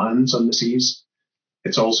conflicting demands on the seas.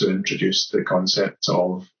 It's also introduced the concept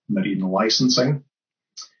of marine licensing.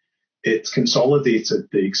 It consolidated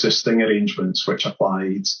the existing arrangements which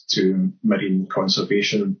applied to marine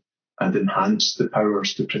conservation and enhanced the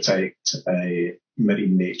powers to protect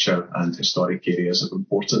marine nature and historic areas of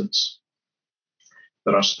importance.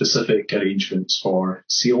 There are specific arrangements for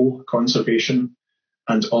seal conservation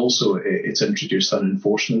And also it's introduced an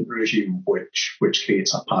enforcement regime which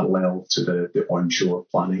creates a parallel to the onshore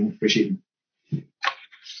planning regime.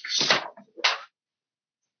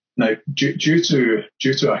 Now, due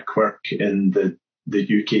to a quirk in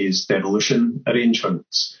the UK's devolution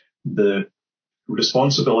arrangements, the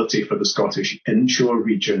responsibility for the Scottish inshore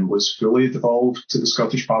region was fully devolved to the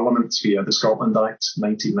Scottish Parliament via the Scotland Act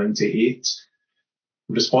 1998.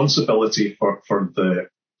 Responsibility for the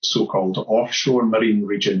so-called offshore marine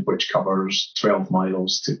region, which covers 12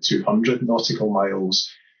 miles to 200 nautical miles.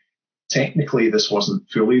 Technically, this wasn't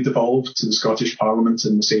fully devolved to the Scottish Parliament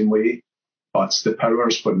in the same way, but the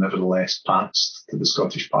powers were nevertheless passed to the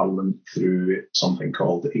Scottish Parliament through something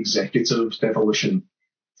called executive devolution.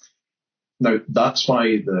 Now, that's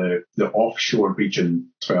why the offshore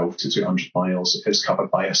region, 12 to 200 miles, is covered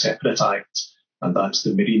by a separate act, and that's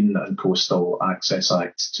the Marine and Coastal Access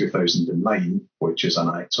Act 2009, which is an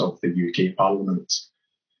act of the UK Parliament.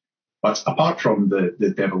 But apart from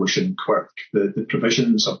the devolution quirk, the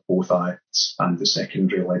provisions of both acts and the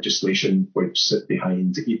secondary legislation which sit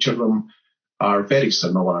behind each of them are very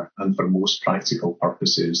similar, and for most practical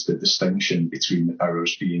purposes, the distinction between the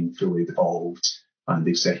powers being fully devolved and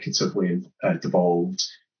executively devolved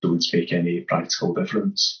don't make any practical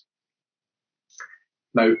difference.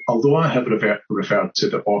 Now, although I have referred to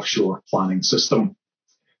the offshore planning system,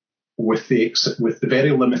 with the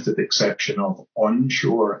very limited exception of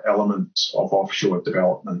onshore elements of offshore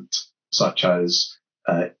development, such as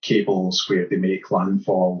cables where they make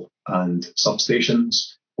landfall and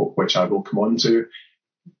substations, which I will come on to,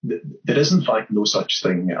 there is in fact no such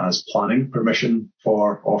thing as planning permission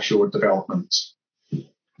for offshore developments.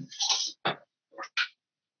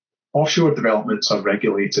 Offshore developments are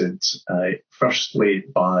regulated firstly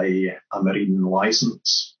by a marine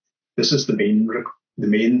licence. This is the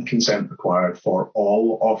main consent required for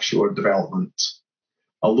all offshore development.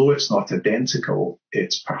 Although it's not identical,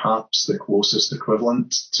 it's perhaps the closest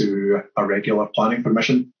equivalent to a regular planning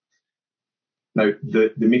permission. Now,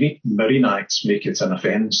 the Marine Acts make it an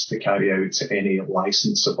offence to carry out any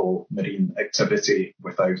licensable marine activity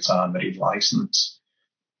without a marine licence.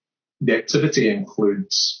 The activity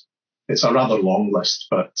includes, it's a rather long list,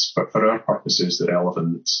 but for our purposes, the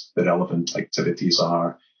relevant activities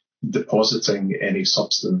are depositing any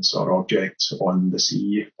substance or object on the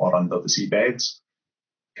sea or under the seabed,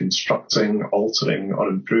 constructing, altering or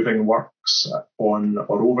improving works on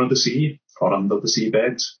or over the sea or under the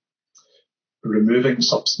seabed, removing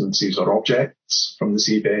substances or objects from the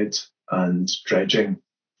seabed, and dredging.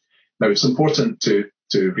 Now, it's important to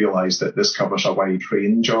realise that this covers a wide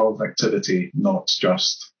range of activity, not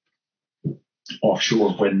just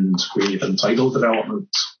offshore wind, wave and tidal development.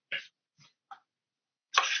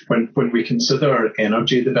 When we consider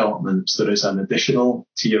energy developments, there is an additional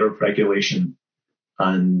tier of regulation,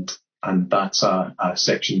 and that's a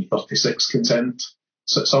Section 36 consent.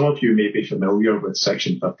 So some of you may be familiar with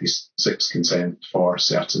Section 36 consent for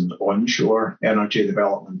certain onshore energy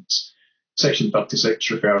developments. Section 36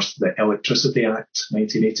 refers to the Electricity Act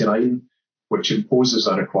 1989, which imposes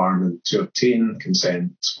a requirement to obtain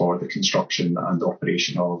consent for the construction and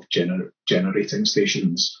operation of generating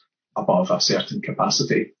stations above a certain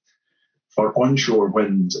capacity. For onshore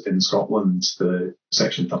wind in Scotland, the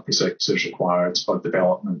Section 36 is required for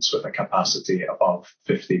developments with a capacity above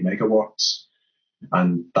 50 megawatts,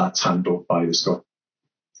 and that's handled by the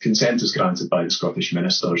consent is granted by the Scottish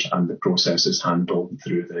ministers, and the process is handled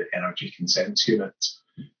through the Energy Consents Unit.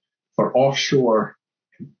 For offshore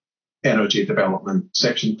energy development,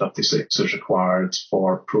 Section 36 is required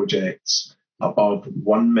for projects above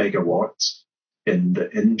 1 megawatt in the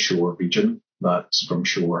inshore region, that's from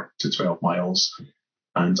shore to 12 miles,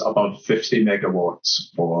 and above 50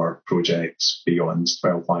 megawatts for projects beyond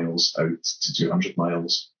 12 miles out to 200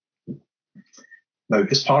 miles. Now,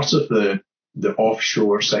 as part of the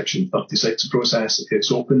offshore Section 36 process,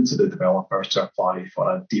 it's open to the developer to apply for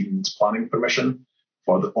a deemed planning permission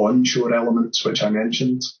for the onshore elements which I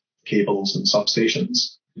mentioned, cables and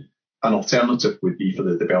substations. An alternative would be for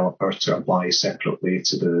the developer to apply separately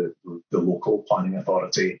to the local planning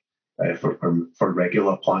authority for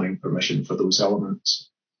regular planning permission for those elements.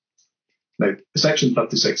 Now, the Section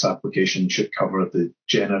 36 application should cover the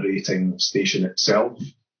generating station itself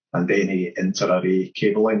and any inter-array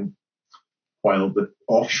cabling, while the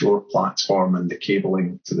offshore platform and the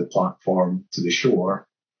cabling to the platform to the shore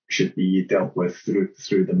should be dealt with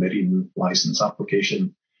through the marine licence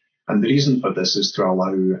application. And the reason for this is to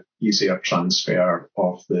allow easier transfer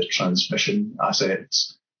of the transmission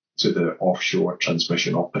assets to the offshore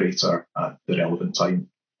transmission operator at the relevant time.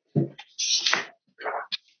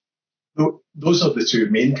 Those are the two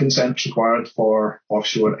main consents required for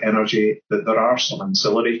offshore energy. That there are some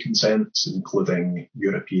ancillary consents, including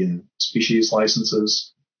European species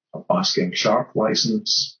licenses, a basking shark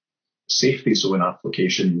license, safety zone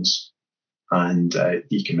applications, and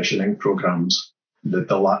decommissioning programs. The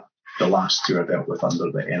last two are dealt with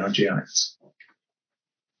under the Energy Act.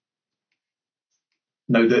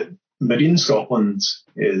 Now, the Marine Scotland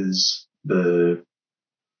is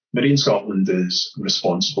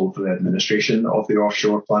responsible for the administration of the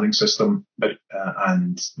offshore planning system,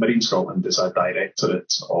 and Marine Scotland is a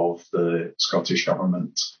directorate of the Scottish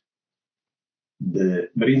Government. The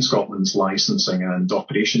Marine Scotland's licensing and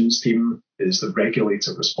operations team is the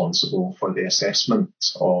regulator responsible for the assessment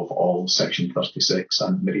of all Section 36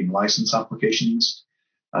 and marine licence applications,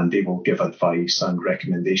 and they will give advice and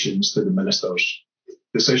recommendations to the ministers.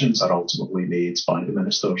 Decisions are ultimately made by the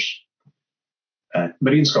ministers.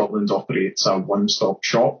 Marine Scotland operates a one-stop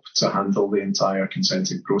shop to handle the entire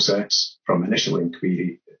consenting process, from initial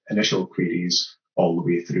queries all the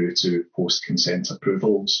way through to post-consent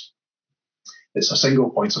approvals. It's a single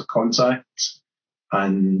point of contact,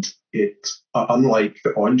 and unlike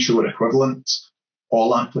the onshore equivalent,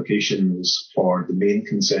 all applications for the main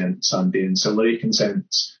consents and the ancillary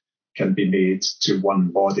consents can be made to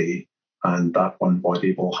one body, and that one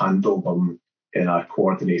body will handle them in a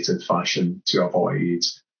coordinated fashion to avoid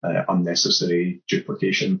unnecessary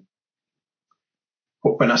duplication.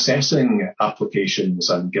 But when assessing applications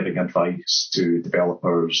and giving advice to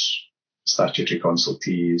developers, statutory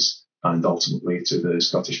consultees, and ultimately to the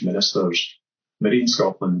Scottish ministers, Marine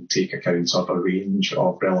Scotland take account of a range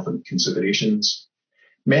of relevant considerations.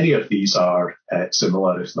 Many of these are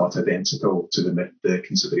similar, if not identical, to the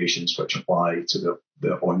considerations which apply to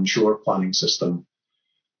the onshore planning system.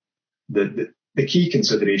 The key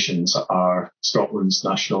considerations are Scotland's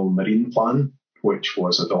National Marine Plan, which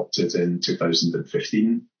was adopted in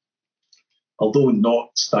 2015. Although not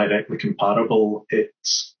directly comparable, it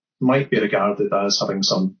might be regarded as having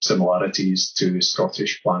some similarities to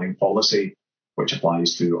Scottish planning policy, which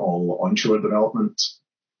applies to all onshore development.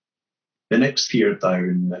 The next tier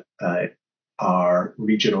down are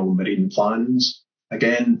regional marine plans.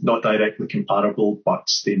 Again, not directly comparable, but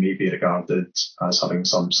they may be regarded as having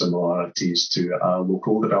some similarities to a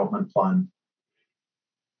local development plan.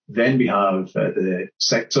 Then we have the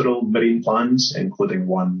sectoral marine plans, including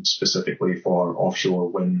one specifically for offshore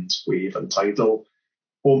wind, wave and tidal.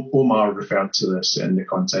 Omar referred to this in the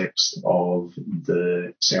context of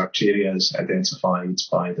the search areas identified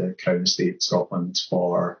by the Crown Estate Scotland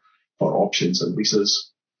for options and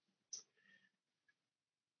leases.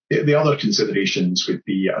 The other considerations would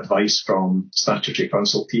be advice from statutory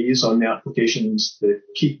consultees on the applications. The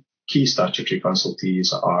key statutory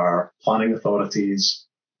consultees are planning authorities,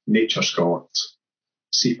 Nature Scot,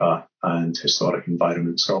 SEPA and Historic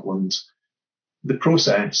Environment Scotland.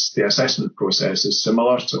 The assessment process is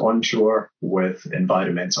similar to onshore, with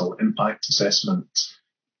environmental impact assessment,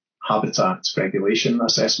 habitat regulation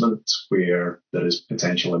assessment, where there is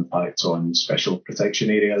potential impact on special protection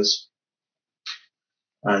areas.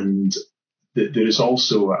 And there is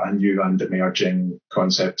also a new and emerging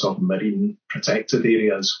concept of marine protected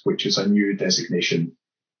areas, which is a new designation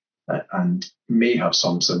and may have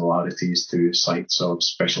some similarities to sites of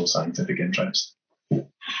special scientific interest.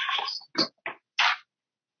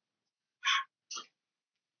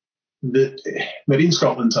 Marine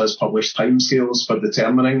Scotland has published timescales for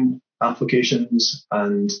determining applications,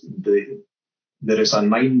 and there is a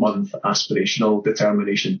 9-month aspirational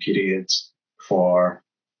determination period for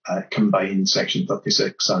combined Section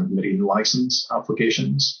 36 and marine licence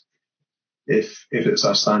applications. If it's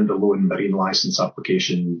a standalone marine licence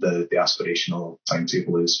application, the aspirational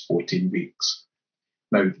timetable is 14 weeks.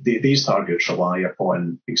 Now, these targets rely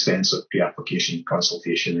upon extensive pre-application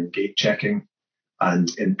consultation and gate checking, and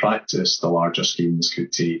in practice, the larger schemes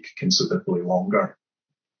could take considerably longer.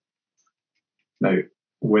 Now,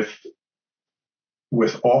 with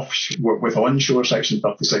onshore Section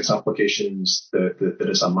 36 applications,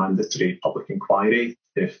 there is a mandatory public inquiry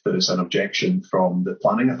if there is an objection from the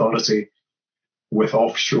planning authority. With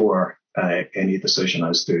offshore, any decision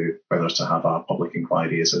as to whether to have a public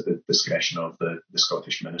inquiry is at the discretion of the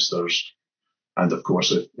Scottish ministers. And of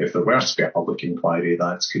course, if there were to be a public inquiry,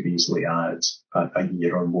 that could easily add a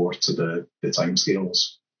year or more to the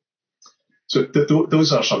timescales. So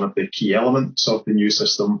those are some of the key elements of the new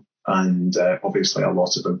system. And obviously a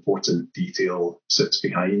lot of important detail sits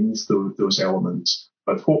behind those elements.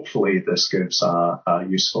 But hopefully this gives a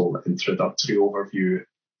useful introductory overview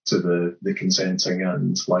to the consenting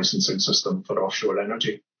and licensing system for offshore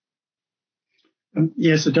energy.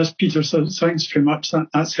 Yes, it does, Peter. So thanks very much.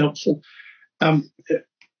 That's helpful.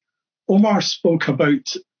 Omar spoke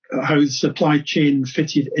about how the supply chain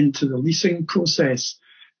fitted into the leasing process.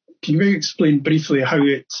 Can you explain briefly how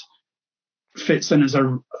it fits in as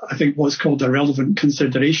I think what's called a relevant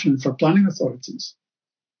consideration for planning authorities?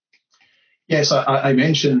 Yes, I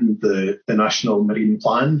mentioned the National Marine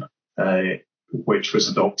Plan, which was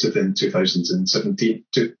adopted in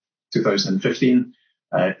 2015.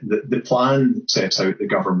 The plan sets out the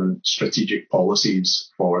government strategic policies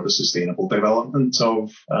for the sustainable development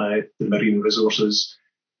of the marine resources.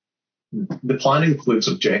 The plan includes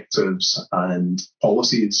objectives and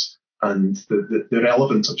policies, and the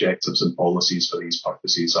relevant objectives and policies for these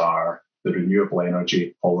purposes are the Renewable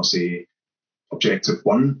Energy Policy Objective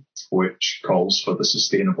 1, which calls for the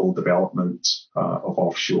sustainable development of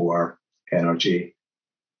offshore energy.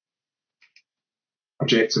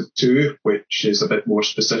 Objective 2, which is a bit more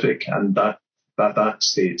specific, and that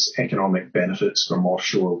states economic benefits from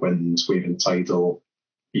offshore wind, wave and tidal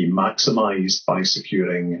be maximised by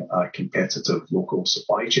securing a competitive local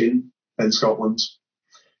supply chain in Scotland.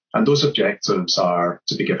 And those objectives are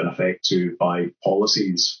to be given effect to by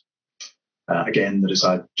policies. Again, there is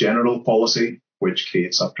a general policy which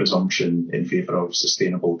creates a presumption in favour of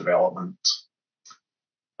sustainable development.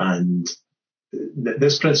 And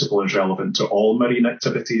this principle is relevant to all marine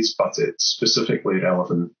activities, but it's specifically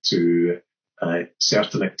relevant to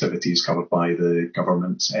certain activities covered by the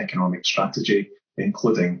government's economic strategy,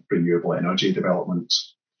 including renewable energy development.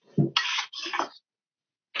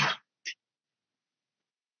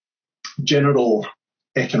 General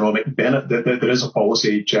economic benefit. There is a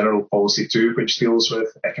policy, General Policy 2, which deals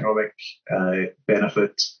with economic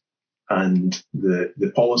benefit. And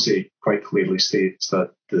the policy quite clearly states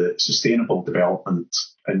that the sustainable development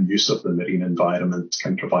and use of the marine environment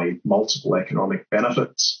can provide multiple economic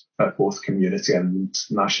benefits at both community and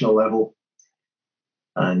national level.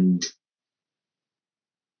 And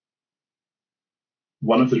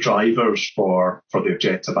one of the drivers for the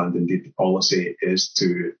objective and indeed the policy is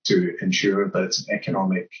to ensure that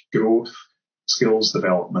economic growth, skills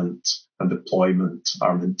development and deployment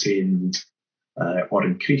are maintained or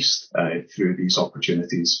increased through these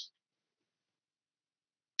opportunities.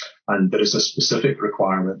 And there is a specific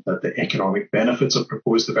requirement that the economic benefits of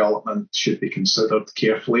proposed development should be considered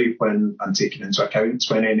carefully when and taken into account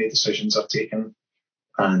when any decisions are taken.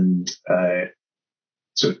 And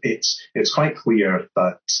so it's quite clear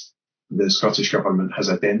that the Scottish Government has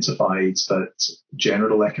identified that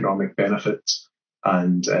general economic benefits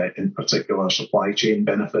and in particular supply chain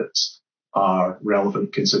benefits are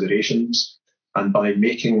relevant considerations. And by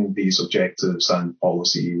making these objectives and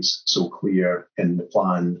policies so clear in the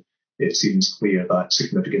plan, it seems clear that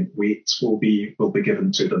significant weight will be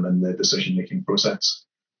given to them in the decision-making process.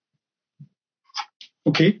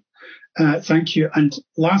 Okay, thank you. And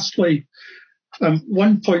lastly,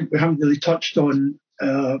 one point we haven't really touched on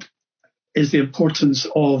is the importance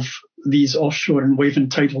of these offshore and wave and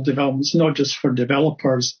tidal developments, not just for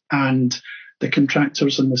developers and the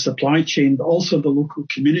contractors and the supply chain, but also the local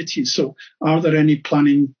communities. So are there any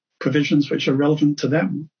planning provisions which are relevant to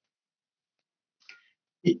them?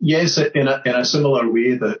 Yes, in a similar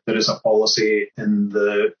way that there is a policy in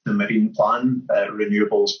the Marine Plan,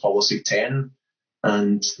 Renewables Policy 10,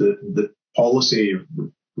 and the policy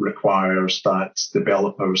requires that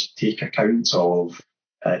developers take account of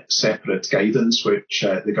separate guidance which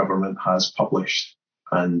the government has published.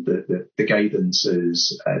 And the guidance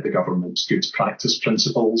is the government's good practice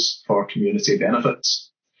principles for community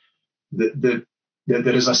benefits. There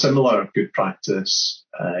is a similar good practice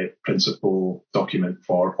principle document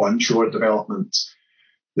for onshore development.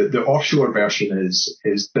 The offshore version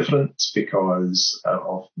is different because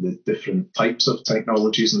of the different types of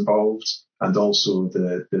technologies involved and also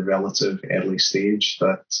the relative early stage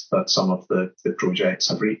that some of the projects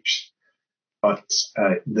have reached. But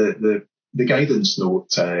the guidance note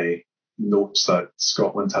notes that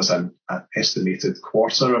Scotland has an estimated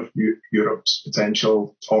quarter of Europe's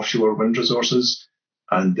potential offshore wind resources,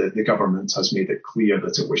 and the government has made it clear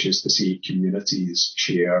that it wishes to see communities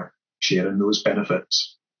share in those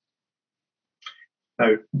benefits.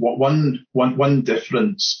 Now, one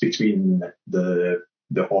difference between the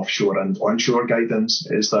offshore and onshore guidance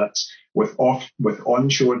is that with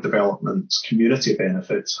onshore development, community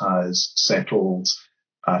benefits has settled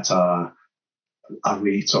at a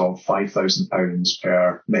rate of £5,000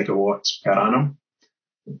 per megawatt per annum.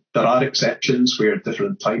 There are exceptions where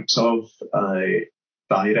different types of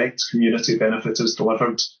direct community benefit is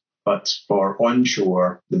delivered, but for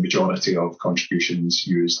onshore, the majority of contributions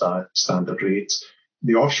use that standard rate.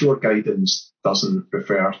 The offshore guidance doesn't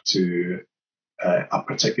refer to a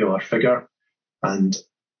particular figure. And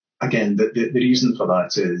again, the reason for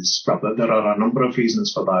that is, well, there are a number of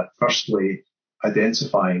reasons for that. Firstly,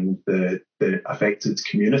 identifying the affected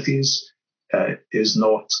communities is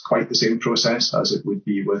not quite the same process as it would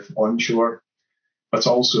be with onshore, but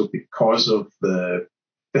also because of the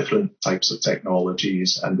different types of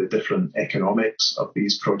technologies and the different economics of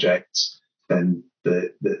these projects, then there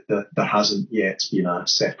hasn't yet been a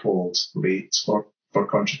settled rate for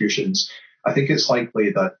contributions. I think it's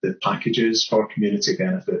likely that the packages for community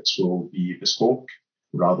benefits will be bespoke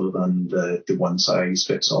rather than the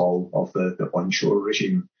one-size-fits-all of the onshore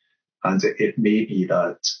regime. And it may be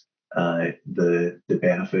that the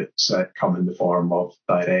benefits come in the form of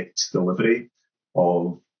direct delivery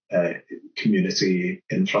of community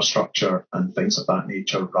infrastructure and things of that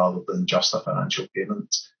nature rather than just a financial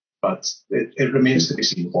payment. But it remains to be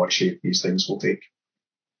seen what shape these things will take.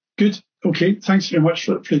 Good. Okay. Thanks very much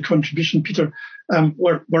for the contribution, Peter.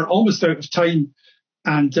 We're almost out of time,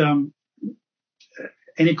 and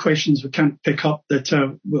any questions we can't pick up that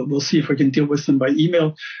we'll see if we can deal with them by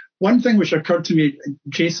email. One thing which occurred to me,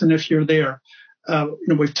 Jason, if you're there,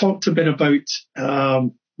 we've talked a bit about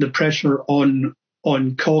the pressure on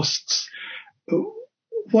costs.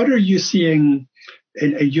 What are you seeing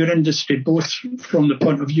in your industry, both from the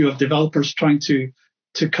point of view of developers trying to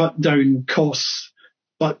cut down costs,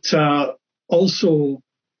 but also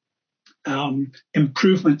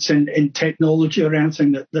improvements in technology or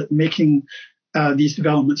anything that making these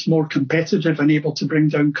developments more competitive and able to bring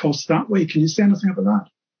down costs that way? Can you say anything about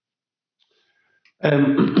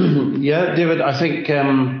that? Yeah, David, I think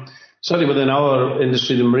certainly within our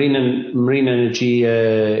industry, the marine energy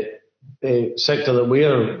sector that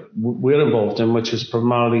we're involved in, which is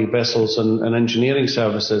primarily vessels and engineering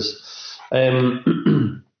services,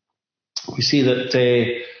 we see that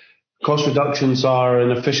cost reductions are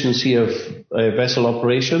an efficiency of vessel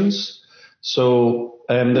operations. So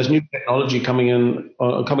there's new technology coming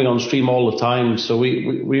on stream all the time. So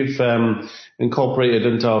we've incorporated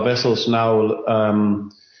into our vessels now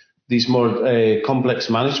these more complex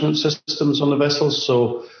management systems on the vessels.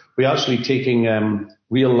 So we're actually taking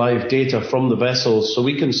real live data from the vessels, so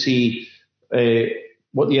we can see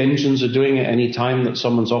what the engines are doing at any time that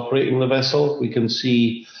someone's operating the vessel. We can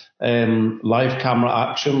see live camera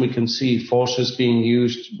action. We can see forces being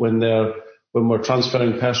used when we're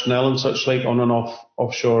transferring personnel and such like on and off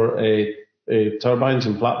offshore turbines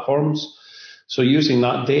and platforms. So using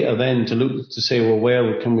that data then to look to say, well,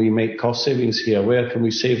 where can we make cost savings here? Where can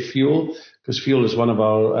we save fuel? Because fuel is one of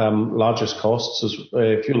our largest costs, as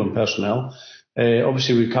fuel and personnel.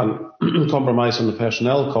 Obviously, we can't compromise on the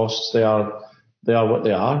personnel costs. They are what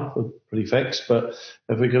they are. They're pretty fixed. But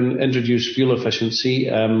if we can introduce fuel efficiency,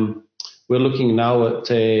 we're looking now at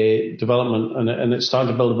development, and it's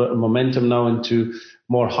starting to build a bit of momentum now into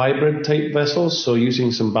more hybrid type vessels. So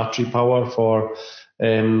using some battery power for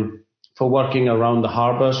working around the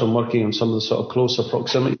harbours and working on some of the sort of closer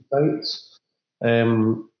proximity sites.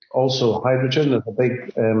 Also, hydrogen. There's a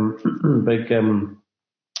big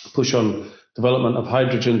push on development of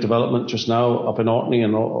hydrogen development just now up in Orkney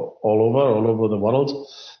and all over the world.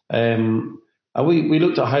 And we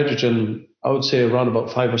looked at hydrogen, I would say, around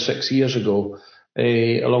about 5 or 6 years ago,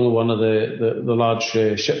 along with one of the large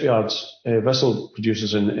shipyards, vessel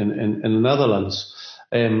producers in the Netherlands,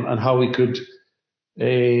 and how we could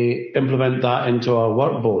implement that into our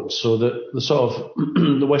workboats. So the sort of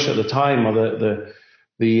the wish at the time, or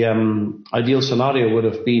the ideal scenario would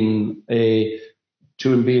have been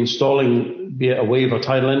to be installing, be it a wave or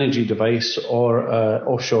tidal energy device or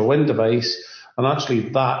offshore wind device, and actually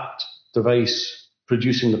that device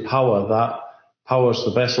producing the power that powers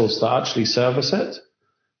the vessels that actually service it.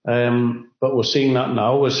 But we're seeing that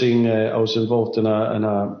now. We're seeing. I was involved in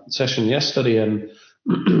a session yesterday and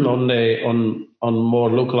on more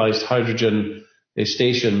localized hydrogen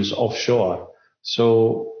stations offshore.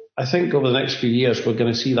 So I think over the next few years we're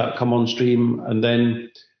going to see that come on stream, and then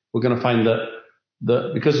we're going to find that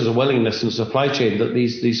because there's a willingness in the supply chain that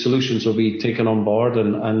these solutions will be taken on board,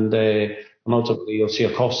 and ultimately you'll see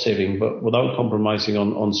a cost saving, but without compromising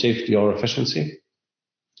on safety or efficiency.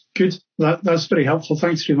 Good. That's very helpful.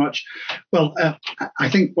 Thanks very much. Well, I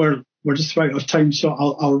think we're just about out of time, so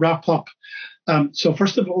I'll wrap up. So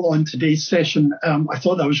first of all, on today's session, I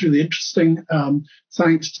thought that was really interesting.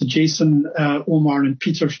 Thanks to Jason, Omar and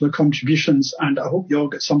Peter for the contributions, and I hope you all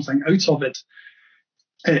get something out of it.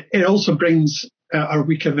 It also brings our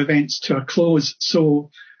week of events to a close.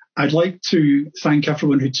 So I'd like to thank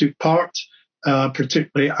everyone who took part,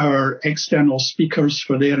 particularly our external speakers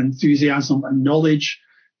for their enthusiasm and knowledge,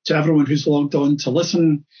 to everyone who's logged on to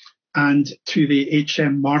listen, and to the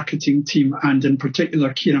HM marketing team, and in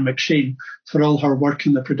particular Ciara McShane, for all her work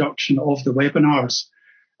in the production of the webinars.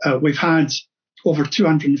 We've had over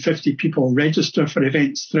 250 people register for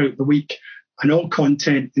events throughout the week, and all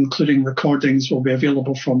content, including recordings, will be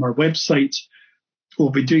available from our website. We'll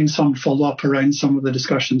be doing some follow-up around some of the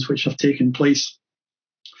discussions which have taken place.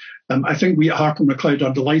 I think we at Harper McLeod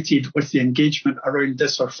are delighted with the engagement around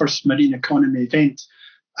this, our first marine economy event,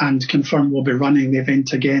 and confirm we'll be running the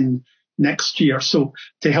event again next year. So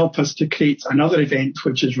to help us to create another event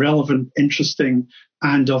which is relevant, interesting,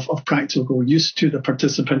 and of practical use to the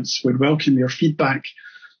participants, we'd welcome your feedback.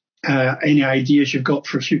 Any ideas you've got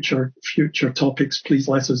for future topics, please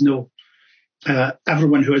let us know.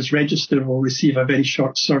 Everyone who has registered will receive a very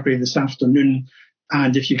short survey this afternoon,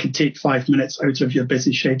 and if you could take 5 minutes out of your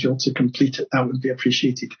busy schedule to complete it, that would be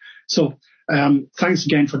appreciated. So thanks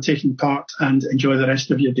again for taking part, and enjoy the rest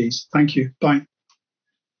of your days. Thank you. Bye.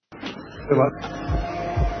 Good luck.